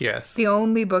book, yes. The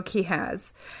only book he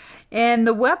has. And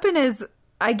the weapon is,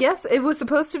 I guess it was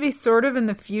supposed to be sort of in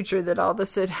the future that all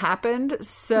this had happened.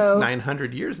 So it's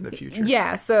 900 years in the future.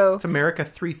 Yeah, so it's America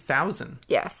 3000.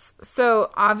 Yes.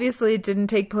 So obviously it didn't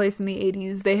take place in the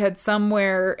 80s. They had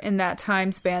somewhere in that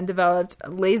time span developed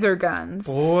laser guns.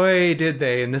 Boy, did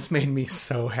they. And this made me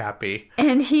so happy.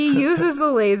 And he uses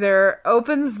the laser,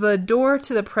 opens the door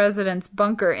to the president's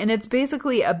bunker, and it's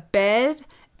basically a bed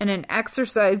and an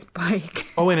exercise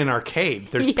bike. Oh, and an arcade.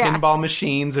 There's pinball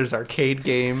machines. There's arcade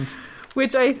games.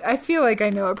 Which I feel like I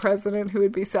know a president who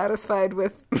would be satisfied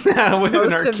with with most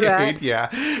an arcade. of that.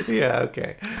 Yeah,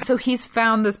 okay. So he's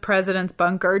found this president's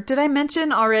bunker. Did I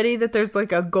mention already that there's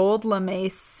a gold lame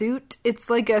suit? It's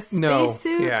like a space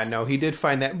suit? Yeah, no, he did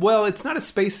find that. Well, it's not a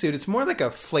space suit. It's more like a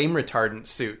flame retardant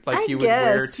suit. Like you would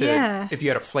wear if you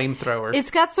had a flamethrower. It's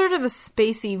got sort of a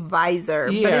spacey visor,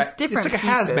 but it's different It's like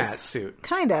pieces. a hazmat suit.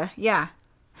 Kinda, yeah.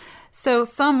 So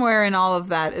somewhere in all of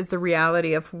that is the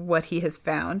reality of what he has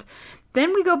found.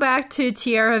 Then we go back to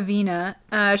Tierra Vina.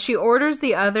 She orders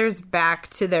the others back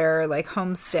to their like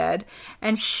homestead,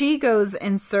 and she goes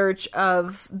in search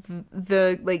of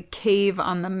the like cave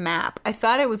on the map. I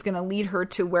thought it was going to lead her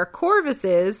to where Corvus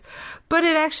is, but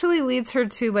it actually leads her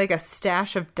to like a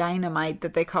stash of dynamite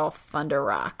that they call Thunder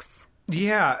Rocks.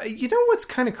 Yeah, you know what's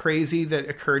kind of crazy that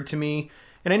occurred to me,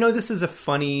 and I know this is a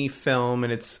funny film,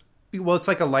 and it's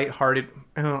like a lighthearted.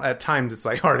 Well, at times it's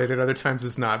lighthearted, at other times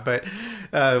it's not. But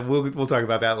we'll talk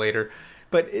about that later.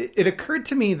 But it occurred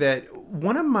to me that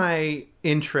one of my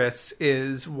interests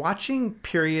is watching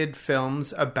period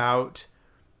films about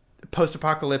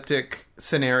post-apocalyptic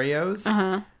scenarios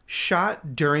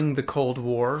shot during the Cold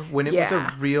War when it was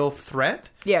a real threat.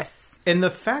 Yes. And the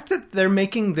fact that they're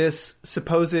making this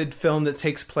supposed film that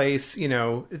takes place,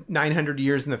 900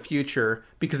 years in the future,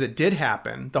 because it did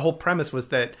happen. The whole premise was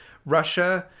that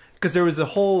Russia, because there was a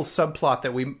whole subplot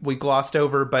that we glossed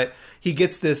over, but he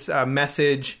gets this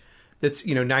message that's,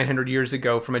 900 years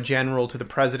ago from a general to the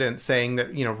president saying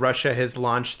that, Russia has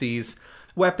launched these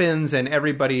weapons and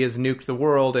everybody has nuked the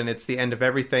world and it's the end of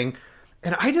everything.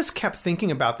 And I just kept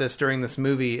thinking about this during this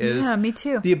movie is me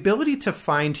too. The ability to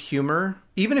find humor,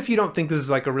 even if you don't think this is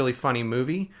like a really funny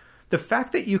movie, the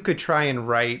fact that you could try and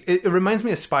write, it reminds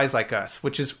me of Spies Like Us,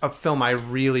 which is a film I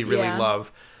really, really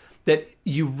love, that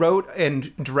you wrote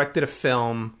and directed a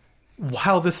film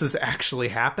while this is actually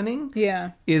happening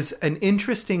is an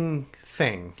interesting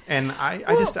thing. And I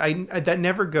that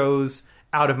never goes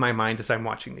out of my mind as I'm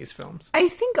watching these films. I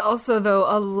think also, though,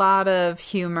 a lot of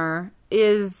humor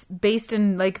is based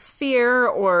in like fear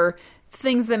or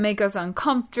things that make us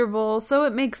uncomfortable. So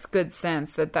it makes good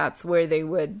sense that that's where they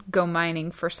would go mining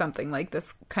for something like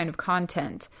this kind of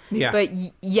content. Yeah. But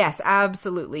yes,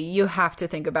 absolutely. You have to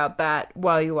think about that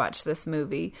while you watch this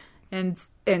movie and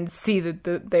see that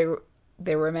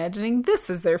they were imagining this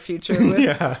is their future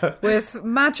with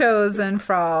machos and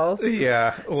frauls.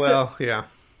 Yeah. Well, yeah.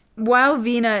 While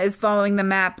Vina is following the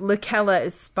map, Lakella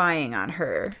is spying on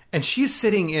her. And she's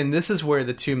sitting in, this is where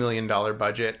the $2 million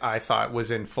budget, I thought,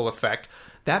 was in full effect.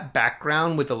 That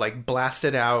background with the, like,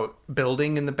 blasted out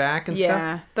building in the back and stuff.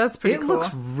 Yeah, that's pretty cool. It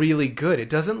looks really good. It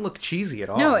doesn't look cheesy at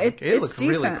all. No, it looks decent.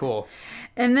 really cool.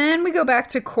 And then we go back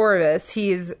to Corvus.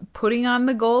 He's putting on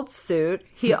the gold suit.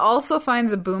 He also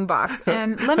finds a boombox.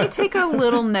 And let me take a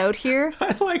little note here.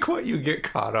 I like what you get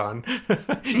caught on.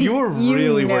 You were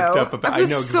really worked up about. I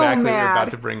know exactly what you're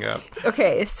about to bring up.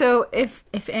 Okay, so if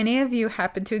any of you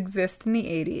happen to exist in the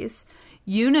 80s,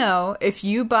 if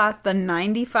you bought the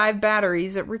 95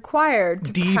 batteries it required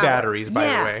to D power, batteries, by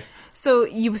the way. So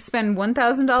you spend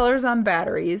 $1,000 on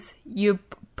batteries. You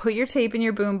put your tape in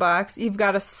your boombox. You've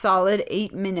got a solid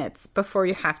 8 minutes before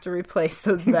you have to replace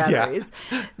those batteries.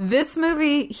 This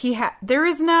movie, there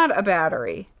is not a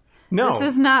battery. No.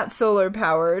 This is not solar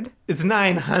powered. It's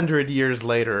 900 years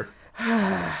later.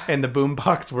 And the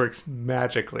boombox works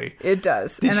magically. It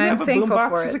does. Did and you I'm have a thankful boombox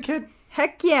for as it. a kid?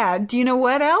 Heck yeah. Do you know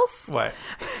what else? What?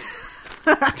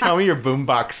 Tell me your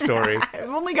boombox story. I've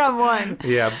only got one.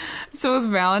 Yeah. So it was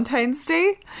Valentine's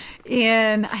Day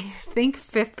in, I think,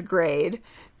 5th grade.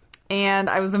 And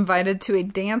I was invited to a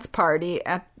dance party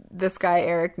at this guy,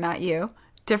 Eric, not you.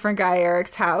 Different guy,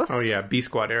 Eric's house. Oh, yeah. B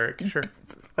Squad Eric. Sure.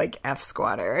 Like F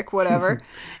Squad Eric, whatever.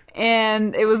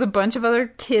 And it was a bunch of other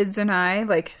kids and I,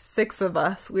 like 6 of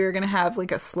us. We were going to have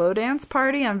like a slow dance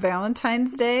party on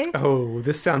Valentine's Day. Oh,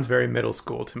 this sounds very middle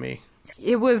school to me.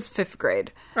 It was 5th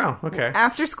grade. Oh, okay.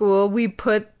 After school, we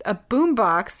put a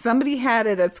boombox. Somebody had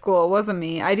it at school. It wasn't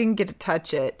me. I didn't get to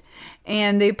touch it.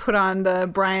 And they put on the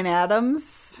Bryan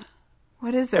Adams.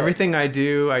 What is it? Everything I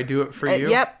do it for you.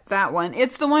 Yep, that one.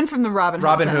 It's the one from the Robin Hood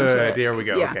soundtrack. There we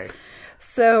go. Yeah. Okay.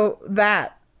 So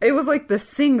it was like the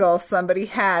single somebody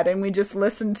had, and we just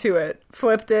listened to it,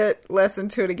 flipped it, listened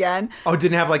to it again. Oh,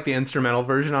 didn't have like the instrumental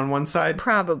version on one side?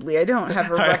 Probably. I don't have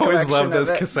a I recollection always loved those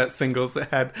of it. cassette singles that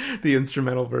had the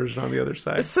instrumental version on the other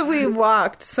side. So we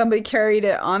walked. Somebody carried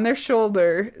it on their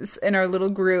shoulders in our little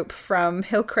group from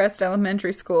Hillcrest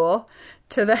Elementary School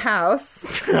to the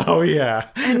house. Oh, yeah.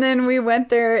 And then we went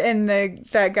there, and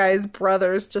that guy's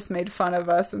brothers just made fun of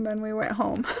us, and then we went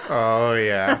home. Oh,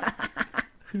 yeah.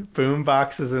 Boom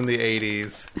boxes in the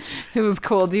 80s. It was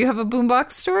cool. Do you have a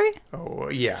boombox story? Oh,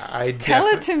 yeah. Tell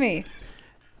it to me.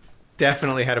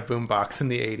 Definitely had a boombox in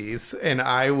the 80s. And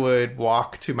I would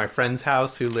walk to my friend's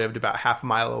house who lived about half a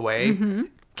mile away. Mm-hmm.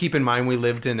 Keep in mind, we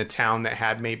lived in a town that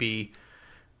had maybe,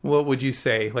 what would you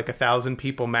say, like 1,000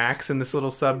 people max in this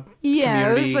little sub-community?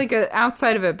 Yeah, it was like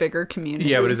outside of a bigger community.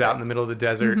 Yeah, but it was out in the middle of the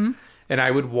desert. Mm-hmm. And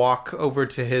I would walk over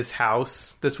to his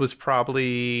house. This was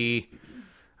probably,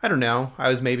 I don't know, I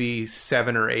was maybe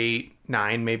 7 or 8,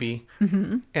 9 maybe.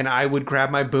 Mm-hmm. And I would grab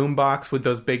my boombox with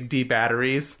those big D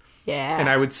batteries. Yeah. And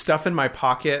I would stuff in my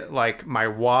pocket like my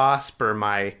Wasp or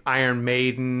my Iron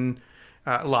Maiden,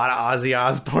 a lot of Ozzy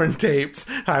Osbourne tapes.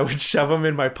 I would shove them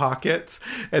in my pockets,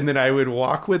 and then I would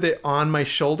walk with it on my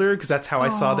shoulder, because that's how I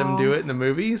saw them do it in the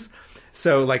movies.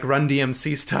 So, like, Run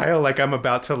DMC style, like I'm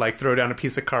about to, like, throw down a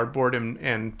piece of cardboard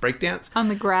and breakdance. On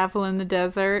the gravel in the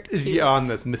desert. Cute. Yeah, on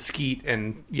the mesquite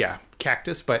and,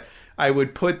 cactus. But I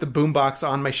would put the boombox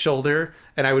on my shoulder,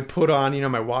 and I would put on,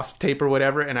 my Wasp tape or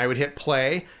whatever, and I would hit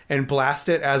play and blast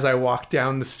it as I walked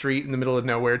down the street in the middle of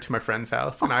nowhere to my friend's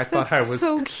house. And I thought I was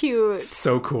so cute.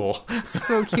 So cool.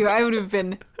 So cute. I would have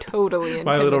been totally intimidated.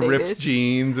 My little ripped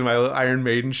jeans and my little Iron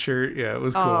Maiden shirt. Yeah, it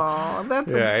was cool. Oh, that's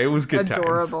it was good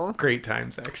adorable. Times. Great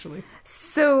times, actually.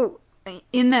 So,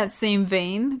 in that same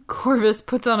vein, Corvus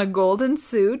puts on a golden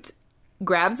suit,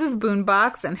 grabs his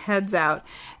boombox, and heads out.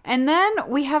 And then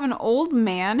we have an old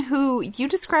man who you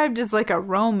described as like a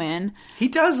Roman. He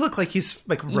does look like he's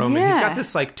like Roman. Yeah. He's got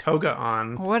this like toga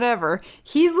on. Whatever.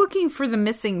 He's looking for the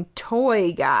missing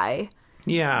toy guy.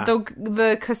 Yeah.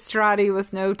 The castrati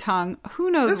with no tongue.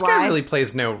 Who knows this why? guy really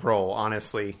plays no role,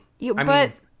 honestly. Yeah, I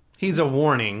mean, he's a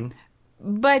warning.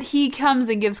 But he comes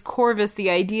and gives Corvus the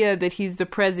idea that he's the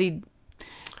Prezi.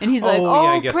 And he's like,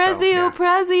 I guess Prezi, so. Yeah. oh,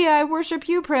 Prezi, I worship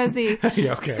you, Prezi.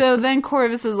 Yeah, okay. So then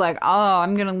Corvus is like,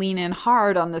 I'm going to lean in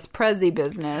hard on this Prezi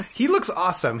business. He looks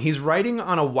awesome. He's riding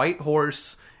on a white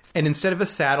horse, and instead of a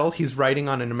saddle, he's riding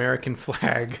on an American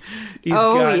flag. He's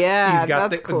got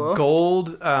that's cool.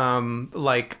 Gold,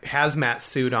 like hazmat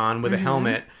suit on with a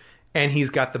helmet, and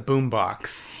he's got the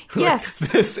boombox. Yes.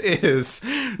 This is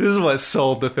what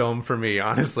sold the film for me,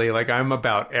 honestly. Like, I'm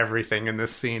about everything in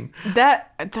this scene.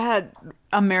 That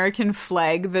American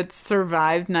flag that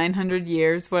survived 900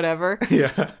 years, whatever.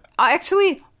 Yeah.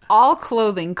 Actually, all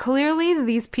clothing. Clearly,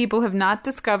 these people have not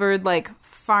discovered, like,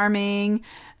 farming.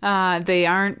 They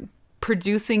aren't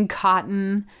producing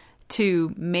cotton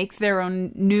to make their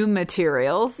own new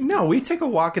materials. No, we take a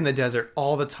walk in the desert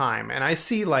all the time, and I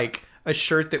see, like, a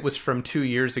shirt that was from 2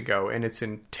 years ago, and it's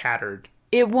in tattered.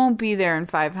 It won't be there in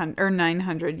 500 or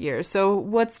 900 years. So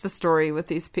what's the story with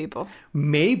these people?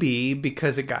 Maybe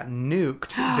because it got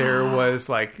nuked, there was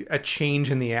like a change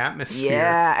in the atmosphere.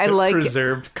 Yeah, I like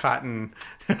preserved cotton.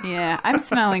 Yeah, I'm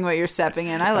smelling what you're stepping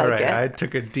in. I like All right, it. I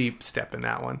took a deep step in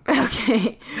that one.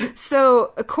 Okay,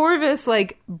 so Corvus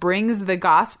like brings the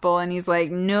gospel, and he's like,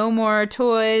 "No more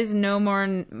toys, no more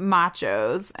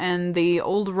machos." And the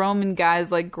old Roman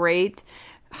guy's like, "Great."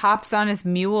 Hops on his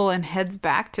mule and heads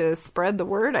back to spread the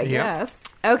word, I guess.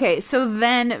 Okay, so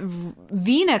then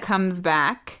Vina comes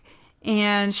back,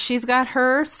 and she's got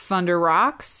her Thunder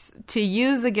Rocks to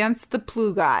use against the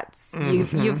Plugots.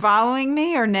 You following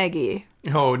me or neggy?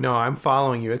 Oh, no, I'm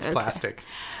following you. It's plastic.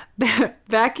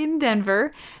 Back in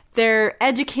Denver, they're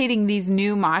educating these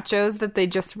new machos that they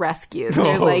just rescued.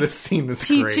 They're like this scene is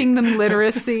teaching great. them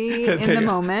literacy in the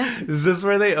moment. Is this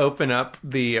where they open up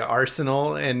the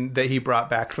arsenal and that he brought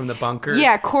back from the bunker?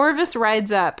 Yeah, Corvus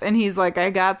rides up and he's like, I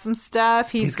got some stuff.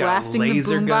 He's blasting the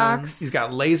boombox. Guns. He's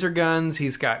got laser guns.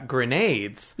 He's got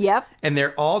grenades. Yep. And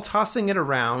they're all tossing it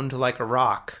around like a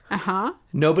rock. Uh-huh.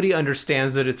 Nobody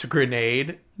understands that it's a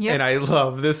grenade. Yep. And I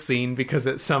love this scene because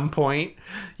at some point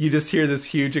you just hear this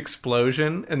huge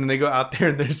explosion and then they go out there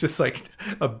and there's just like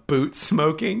a boot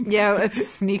smoking. Yeah, it's a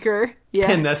sneaker. Yes.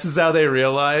 And this is how they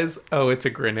realize, oh, it's a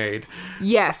grenade.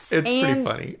 Yes. It's pretty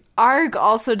funny. Arg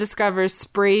also discovers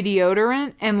spray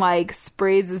deodorant and like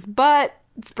sprays his butt,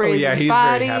 sprays his he's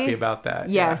body. very happy about that.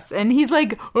 Yes. Yeah. And he's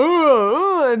like,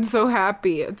 oh, and so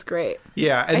happy. It's great.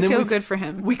 Yeah. And I then feel good for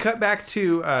him. We cut back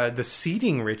to the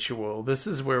seeding ritual. This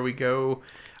is where we go.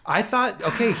 I thought,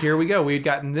 okay, here we go. We'd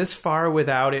gotten this far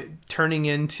without it turning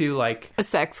into like a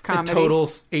sex comedy. A total,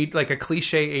 like a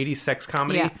cliche 80s sex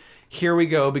comedy. Yeah. Here we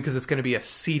go because it's going to be a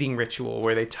seeding ritual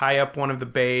where they tie up one of the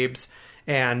babes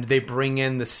and they bring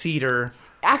in the cedar.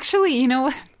 Actually, you know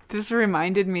what this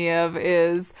reminded me of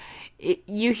is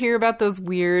you hear about those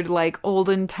weird like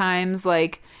olden times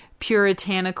like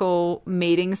puritanical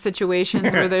mating situations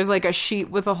where there's like a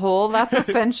sheet with a hole. That's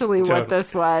essentially what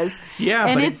this was. Yeah,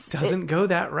 and but it doesn't go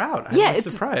that route. I was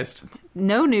surprised.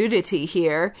 No nudity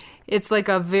here. It's like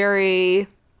a very...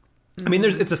 I mean,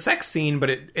 it's a sex scene, but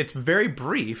it's very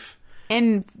brief.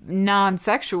 And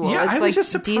non-sexual. Yeah, it's I was like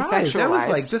just surprised. I was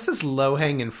like, this is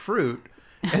low-hanging fruit.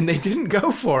 And they didn't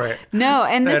go for it. No,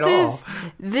 and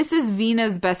this is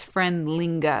Vina's best friend,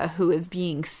 Linga, who is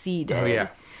being seeded. Oh, yeah.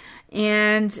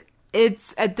 And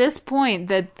it's at this point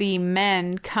that the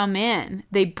men come in.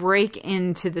 They break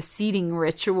into the seating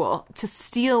ritual to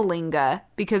steal Linga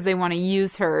because they want to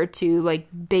use her to, like,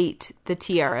 bait the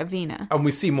Tiara Vina. And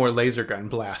we see more laser gun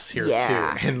blasts here, too.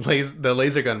 And the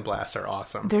laser gun blasts are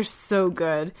awesome. They're so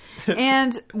good.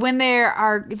 And when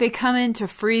they come in to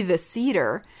free the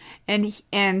cedar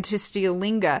and to steal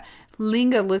Linga,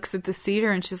 Linga looks at the cedar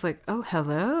and she's like, oh,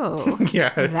 hello.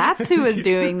 Yeah. That's who was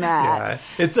doing that.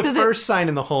 Yeah. It's the first sign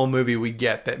in the whole movie we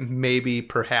get that maybe,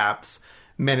 perhaps,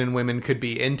 men and women could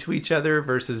be into each other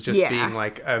versus just being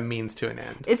like a means to an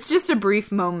end. It's just a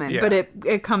brief moment, but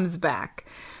it comes back.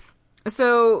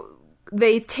 So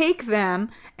they take them,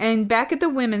 and back at the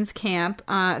women's camp,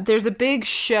 there's a big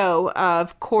show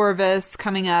of Corvus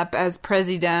coming up as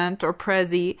president or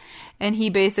prezi, and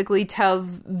he basically tells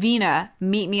Vina,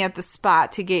 meet me at the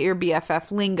spot to get your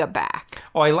BFF Linga back.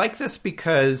 Oh, I like this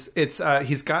because it's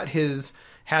he's got his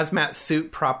hazmat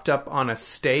suit propped up on a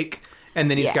stake, and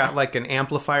then he's got like an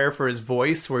amplifier for his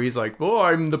voice where he's like, oh,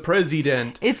 I'm the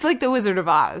president. It's like the Wizard of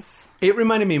Oz. It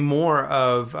reminded me more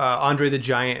of Andre the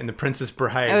Giant and the Princess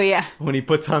Bride. Oh, yeah. When he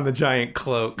puts on the giant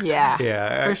cloak. Yeah.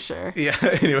 Yeah. For sure. Yeah.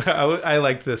 Anyway, I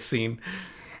liked this scene.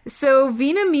 So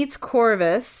Vina meets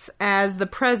Corvus as the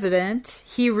president.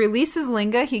 He releases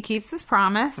Linga. He keeps his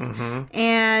promise. Mm-hmm.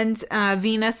 And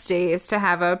Vina stays to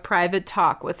have a private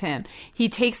talk with him. He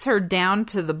takes her down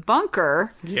to the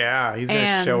bunker. Yeah, he's going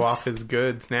to show off his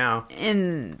goods now.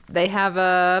 And they have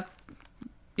a...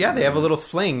 Yeah, they have a little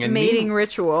fling. And mating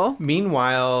ritual.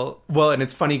 Meanwhile, well, and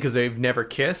it's funny because they've never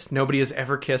kissed. Nobody has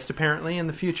ever kissed, apparently, in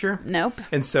the future. Nope.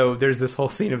 And so there's this whole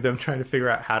scene of them trying to figure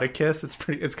out how to kiss.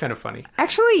 It's kind of funny.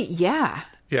 Actually, yeah.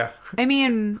 Yeah. I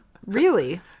mean,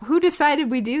 really, who decided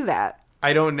we do that?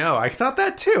 I don't know. I thought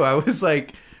that too. I was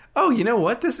like, oh, you know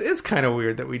what? This is kind of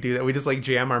weird that we do that. We just like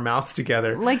jam our mouths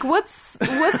together. Like, what's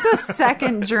the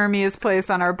second germiest place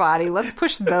on our body? Let's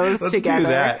push those together. Let's do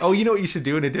that. Oh, you know what you should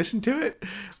do in addition to it?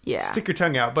 Yeah. Stick your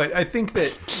tongue out. But I think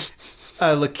that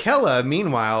Lakella,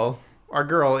 meanwhile, our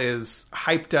girl is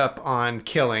hyped up on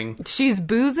killing. She's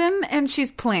boozing and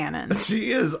she's planning.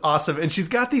 She is awesome. And she's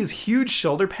got these huge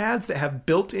shoulder pads that have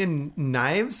built-in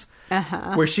knives.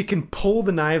 Where she can pull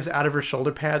the knives out of her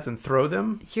shoulder pads and throw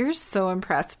them. You're so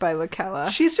impressed by Lakella.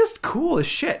 She's just cool as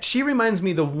shit. She reminds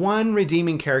me the one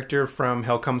redeeming character from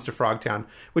Hell Comes to Frogtown.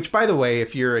 Which, by the way,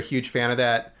 if you're a huge fan of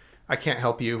that, I can't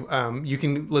help you. You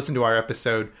can listen to our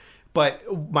episode. But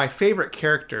my favorite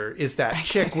character is that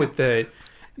chick with the...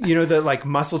 You know, the like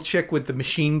muscle chick with the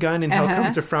machine gun in Hell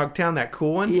Comes to Frogtown? That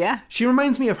cool one? Yeah. She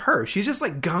reminds me of her. She's just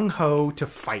like gung-ho to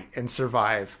fight and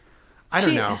survive. I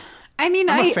don't know. I mean,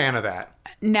 I'm a fan of that.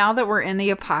 Now that we're in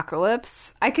the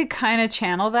apocalypse, I could kind of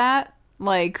channel that,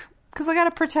 like, because I got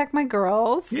to protect my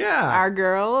girls. Yeah. Our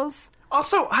girls.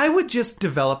 Also, I would just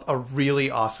develop a really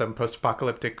awesome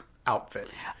post-apocalyptic outfit.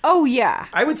 Oh, yeah.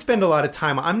 I would spend a lot of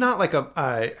time. I'm not like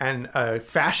a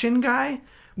fashion guy,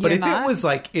 but if it was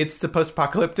like, it's the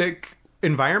post-apocalyptic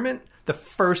environment, the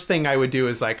first thing I would do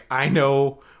is like, I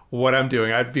know what I'm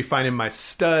doing. I'd be finding my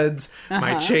studs,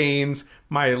 my chains,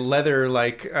 my leather,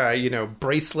 like,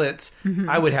 bracelets. Mm-hmm.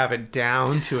 I would have it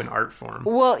down to an art form.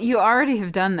 Well, you already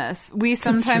have done this. We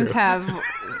sometimes have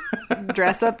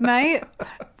dress-up night.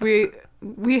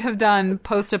 We have done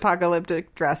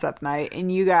post-apocalyptic dress-up night,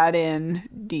 and you got in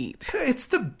deep. It's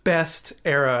the best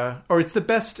era, or it's the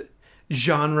best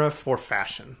genre for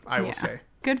fashion, I will say.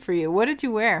 Good for you. What did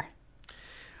you wear?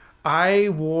 I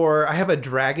have a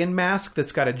dragon mask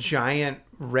that's got a giant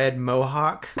red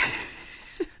mohawk.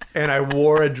 And I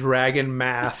wore a dragon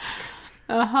mask.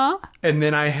 And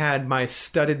then I had my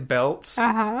studded belts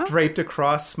draped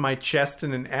across my chest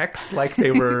in an X like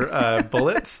they were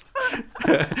bullets.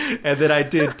 And then I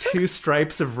did 2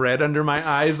 stripes of red under my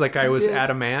eyes like I was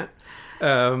adamant.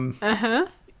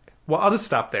 Well, I'll just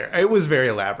stop there. It was very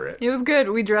elaborate. It was good.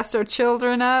 We dressed our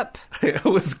children up. It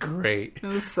was great. It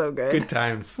was so good. Good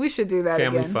times. We should do that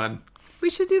again. Family fun. We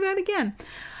should do that again.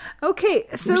 Okay,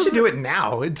 so... We should do it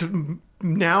now. It's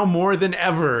now more than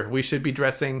ever. We should be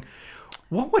dressing...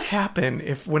 What would happen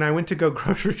if, when I went to go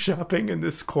grocery shopping in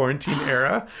this quarantine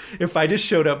era, if I just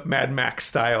showed up Mad Max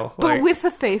style? But like, with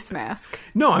a face mask.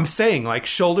 No, I'm saying like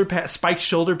spiked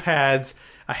shoulder pads,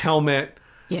 a helmet...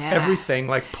 Yeah. Everything,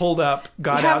 like, pulled up,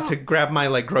 got out to grab my,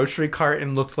 like, grocery cart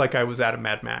and looked like I was out of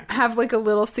Mad Max. Have, like, a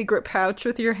little secret pouch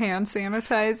with your hand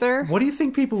sanitizer. What do you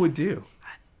think people would do?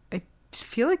 I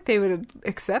feel like they would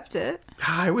accept it.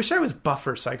 I wish I was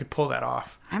buffer so I could pull that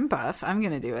off. I'm buff. I'm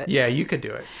going to do it. Yeah, you could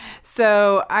do it.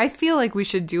 So I feel like we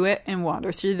should do it and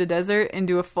wander through the desert and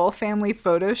do a full family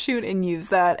photo shoot and use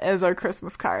that as our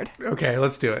Christmas card. Okay,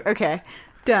 let's do it. Okay.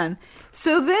 Done.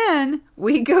 So then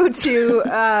we go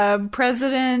to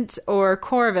President or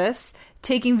Corvus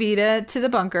taking Vita to the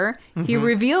bunker. He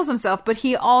reveals himself, but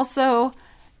he also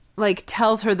like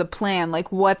tells her the plan,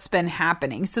 like what's been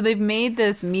happening. So they've made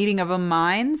this meeting of the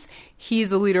minds. He's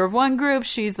the leader of one group,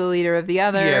 she's the leader of the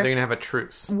other. Yeah, they're gonna have a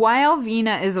truce. While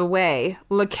Vina is away,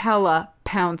 Lakella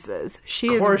pounces. She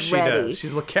is ready. Of course she does.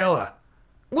 She's Lakella.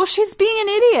 Well, she's being an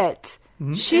idiot.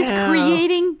 She's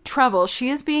creating trouble. She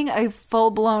is being a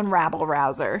full-blown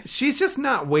rabble-rouser. She's just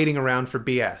not waiting around for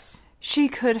BS. She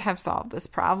could have solved this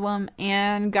problem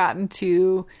and gotten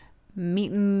to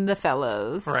meeting the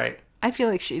fellows. Right. I feel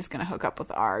like she's going to hook up with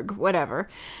Arg. Whatever.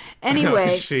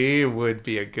 Anyway. She would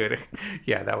be a good...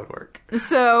 Yeah, that would work.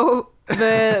 So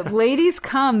the ladies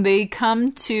come. They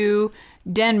come to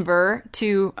Denver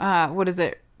to,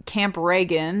 Camp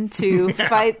Reagan to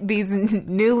fight these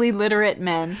newly literate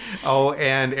men. Oh,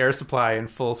 and air supply in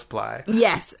full supply.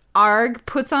 Yes. Arg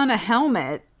puts on a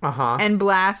helmet and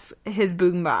blasts his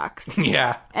boombox.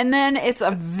 Yeah. And then it's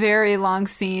a very long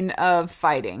scene of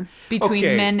fighting between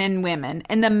men and women.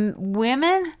 And the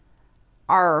women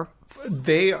are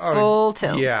full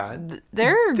tilt. Yeah.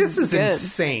 This is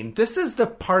insane. This is the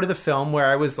part of the film where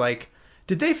I was like,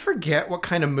 did they forget what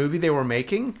kind of movie they were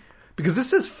making? Because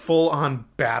this is full-on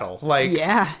battle. Like,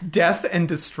 death and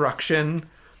destruction.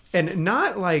 And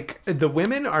not like... The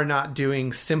women are not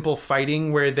doing simple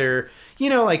fighting where they're,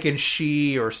 like in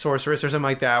She or Sorceress or something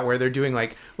like that, where they're doing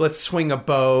like, let's swing a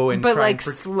bow and but like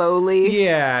slowly.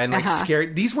 Yeah, and like scary.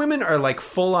 These women are like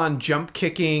full-on jump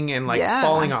kicking and like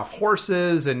falling off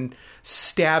horses and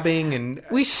stabbing, and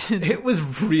it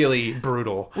was really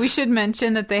brutal. We should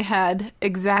mention that they had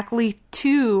exactly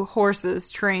 2 horses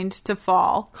trained to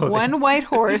fall. One white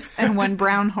horse and one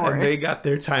brown horse. And they got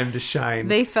their time to shine.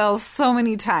 They fell so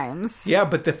many times. Yeah,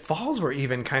 but the falls were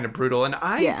even kind of brutal. And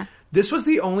this was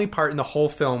the only part in the whole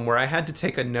film where I had to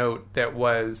take a note that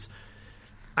was,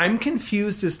 I'm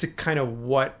confused as to kind of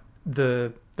what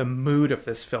the mood of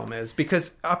this film is.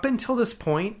 Because up until this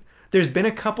point, there's been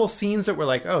a couple scenes that were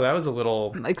like, oh, that was a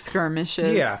little... Like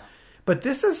skirmishes. Yeah. But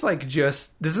this is like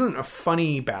this isn't a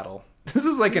funny battle. This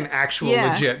is like an actual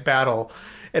legit battle.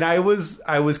 And I was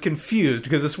confused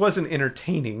because this wasn't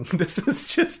entertaining. This was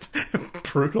just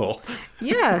brutal.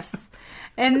 Yes.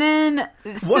 And then...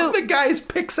 one of the guys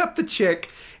picks up the chick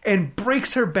and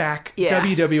breaks her back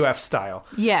WWF style.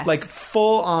 Yes. Like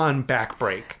full-on back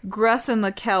break. Gruss and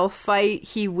Lakel fight.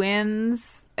 He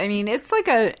wins. I mean, it's like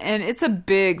it's a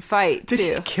big fight, too.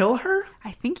 Did he kill her?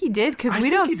 I think he did, because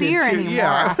we don't see her anymore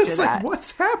after that. Like,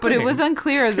 what's happening? But it was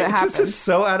unclear as it happened. This is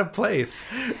so out of place.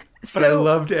 But I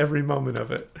loved every moment of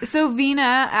it. So Vina,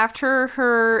 after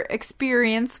her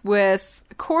experience with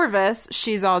Corvus,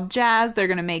 she's all jazzed. They're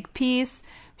going to make peace.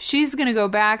 She's going to go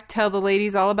back, tell the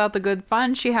ladies all about the good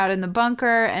fun she had in the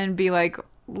bunker, and be like,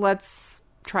 let's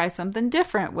try something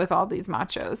different with all these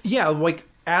machos. Yeah, like,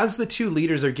 as the 2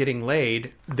 leaders are getting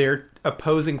laid, their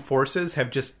opposing forces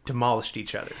have just demolished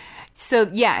each other. So,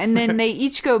 and then they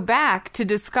each go back to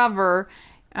discover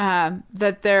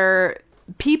that their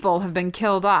people have been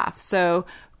killed off. So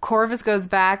Corvus goes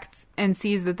back and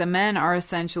sees that the men are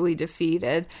essentially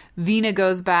defeated. Vina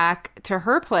goes back to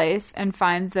her place and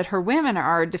finds that her women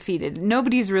are defeated.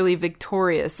 Nobody's really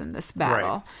victorious in this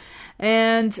battle. Right.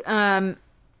 And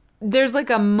there's like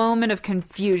a moment of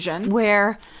confusion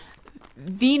where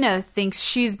Vina thinks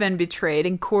she's been betrayed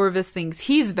and Corvus thinks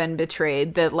he's been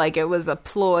betrayed, that like it was a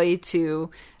ploy to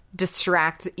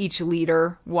distract each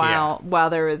leader while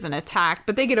there is an attack.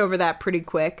 But they get over that pretty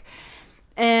quick.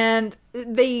 And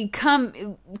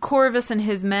Corvus and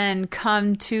his men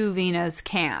come to Vina's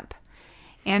camp.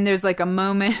 And there's like a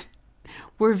moment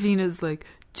where Vina's like,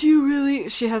 do you really?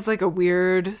 She has like a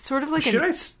weird, sort of like Should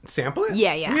I sample it?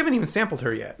 Yeah. We haven't even sampled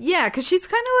her yet. Yeah, because she's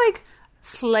kind of like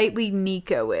slightly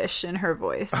Nico-ish in her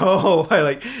voice. Oh,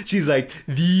 she's like,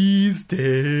 these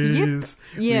days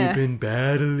we've been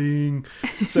battling.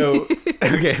 So,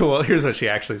 okay, well, here's what she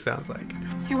actually sounds like.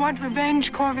 You want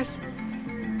revenge, Corvus?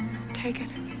 Take it.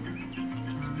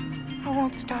 I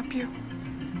won't stop you.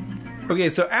 Okay,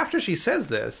 so after she says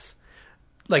this,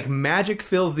 like, magic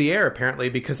fills the air, apparently,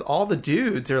 because all the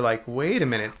dudes are like, wait a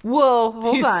minute. Whoa,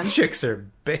 hold on. These chicks are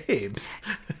babes.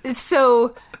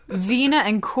 So Vina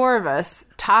and Corvus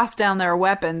toss down their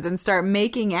weapons and start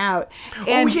making out.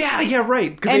 And,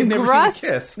 right. Because they've never seen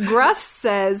a kiss. Gruss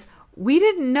says, we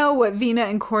didn't know what Vina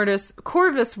and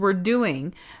Corvus were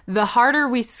doing. The harder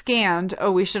we scanned,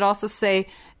 we should also say,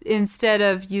 instead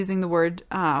of using the word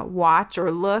watch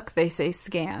or look, they say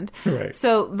scanned. Right.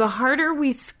 So the harder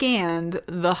we scanned,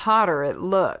 the hotter it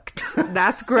looked.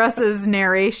 That's Gruss's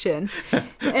narration.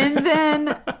 And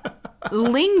then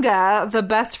Linga, the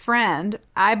best friend,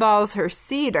 eyeballs her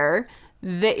cedar.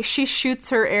 She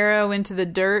shoots her arrow into the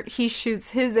dirt. He shoots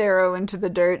his arrow into the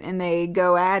dirt, and they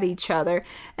go at each other.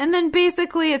 And then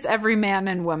basically, it's every man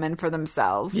and woman for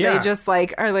themselves. Yeah. They just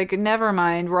are like, never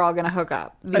mind, we're all gonna hook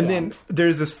up. And then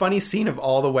there's this funny scene of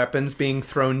all the weapons being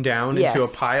thrown down into a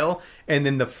pile, and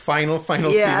then the final scene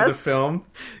of the film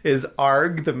is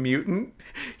Arg the mutant.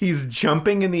 He's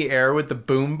jumping in the air with the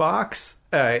boombox,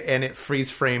 and it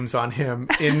freeze frames on him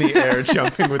in the air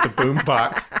jumping with the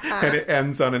boombox, and it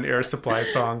ends on an Air Supply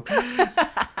song.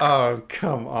 Oh,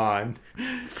 come on.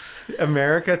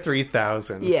 America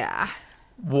 3000. Yeah.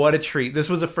 What a treat. This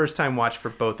was a first-time watch for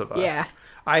both of us. Yeah.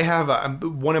 I have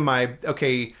one of my...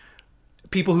 Okay,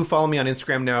 people who follow me on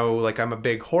Instagram know, like, I'm a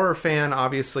big horror fan.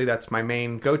 Obviously, that's my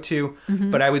main go-to.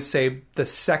 Mm-hmm. But I would say the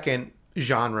second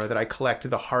genre that I collect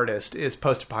the hardest is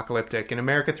post-apocalyptic, and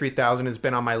America 3000 has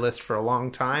been on my list for a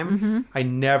long time. Mm-hmm. I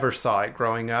never saw it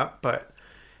growing up, but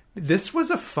this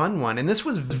was a fun one, and this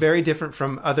was very different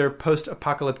from other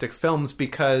post-apocalyptic films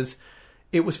because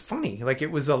it was funny. Like,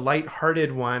 it was a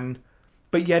light-hearted one,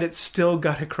 but yet it still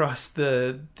got across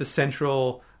the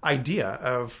central idea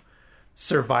of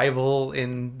survival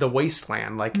in the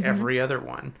wasteland like every other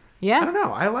one. Yeah. I don't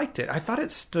know. I liked it. I thought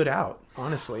it stood out,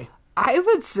 honestly. I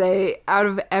would say out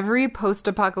of every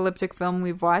post-apocalyptic film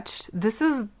we've watched, this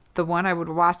is the one I would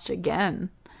watch again.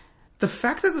 The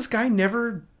fact that this guy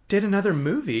never did another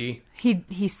movie.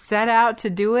 He set out to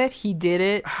do it, he did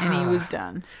it, and he was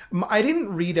done. I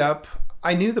didn't read up.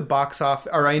 I knew the box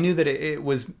office, or I knew that it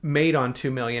was made on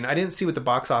 $2 million. I didn't see what the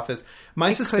box office.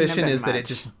 My suspicion is that it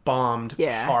just bombed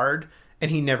hard, and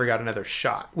he never got another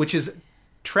shot, which is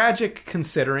tragic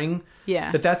considering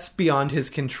that that's beyond his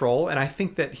control, and I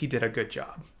think that he did a good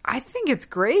job. I think it's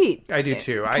great. I do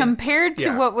too. Compared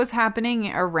to what was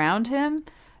happening around him,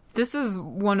 this is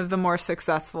one of the more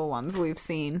successful ones we've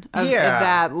seen of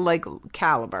that like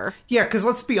caliber. Yeah, because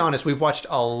let's be honest, we've watched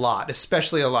a lot,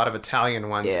 especially a lot of Italian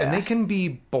ones, and they can be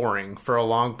boring for a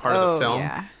long part of the film.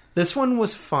 Yeah. This one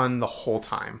was fun the whole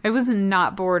time. I was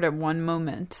not bored at one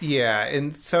moment. Yeah,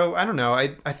 and so, I don't know,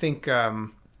 I think...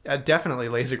 definitely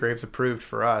Laser Graves approved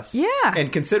for us. Yeah.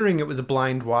 And considering it was a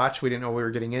blind watch, we didn't know what we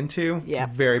were getting into. Yeah.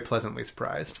 Very pleasantly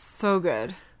surprised. So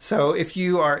good. So if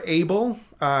you are able,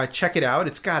 check it out.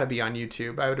 It's got to be on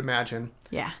YouTube, I would imagine.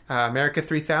 Yeah. America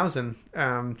 3000.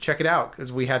 Check it out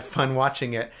because we had fun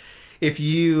watching it. If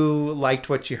you liked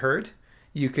what you heard,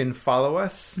 you can follow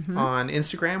us on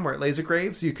Instagram. We're at Laser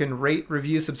Graves. You can rate,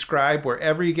 review, subscribe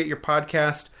wherever you get your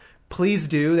podcast. Please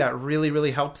do. That really,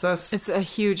 really helps us. It's a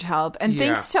huge help. And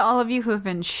thanks to all of you who have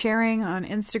been sharing on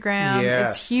Instagram.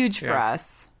 Yes. It's huge for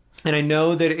us. And I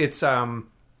know that it's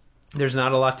there's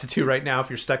not a lot to do right now if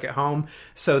you're stuck at home.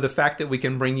 So the fact that we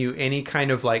can bring you any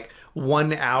kind of like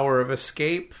 1 hour of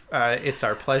escape, it's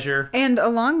our pleasure. And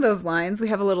along those lines, we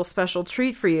have a little special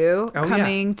treat for you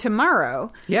coming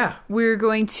tomorrow. Yeah. We're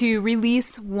going to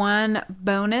release one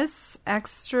bonus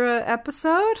extra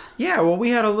episode. Yeah, well, we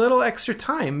had a little extra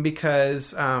time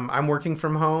because I'm working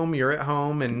from home, you're at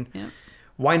home, and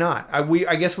why not?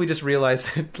 I guess we just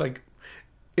realized that, like,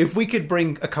 if we could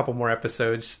bring a couple more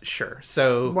episodes, sure.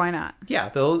 So why not? Yeah,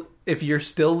 if you're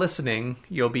still listening,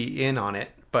 you'll be in on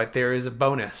it. But there is a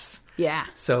bonus. Yeah.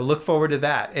 So look forward to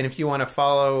that. And if you want to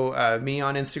follow me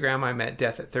on Instagram, I'm at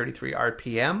Death at 33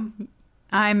 RPM.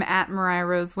 I'm at Mariah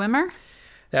Rose Wimmer.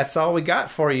 That's all we got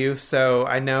for you. So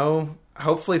I know,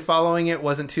 hopefully following it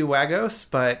wasn't too waggos,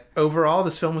 but overall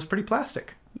this film was pretty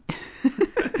plastic.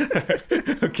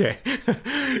 Okay.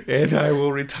 And I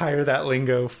will retire that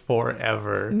lingo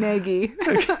forever. Neggy.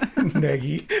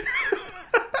 Neggy.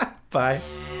 Bye.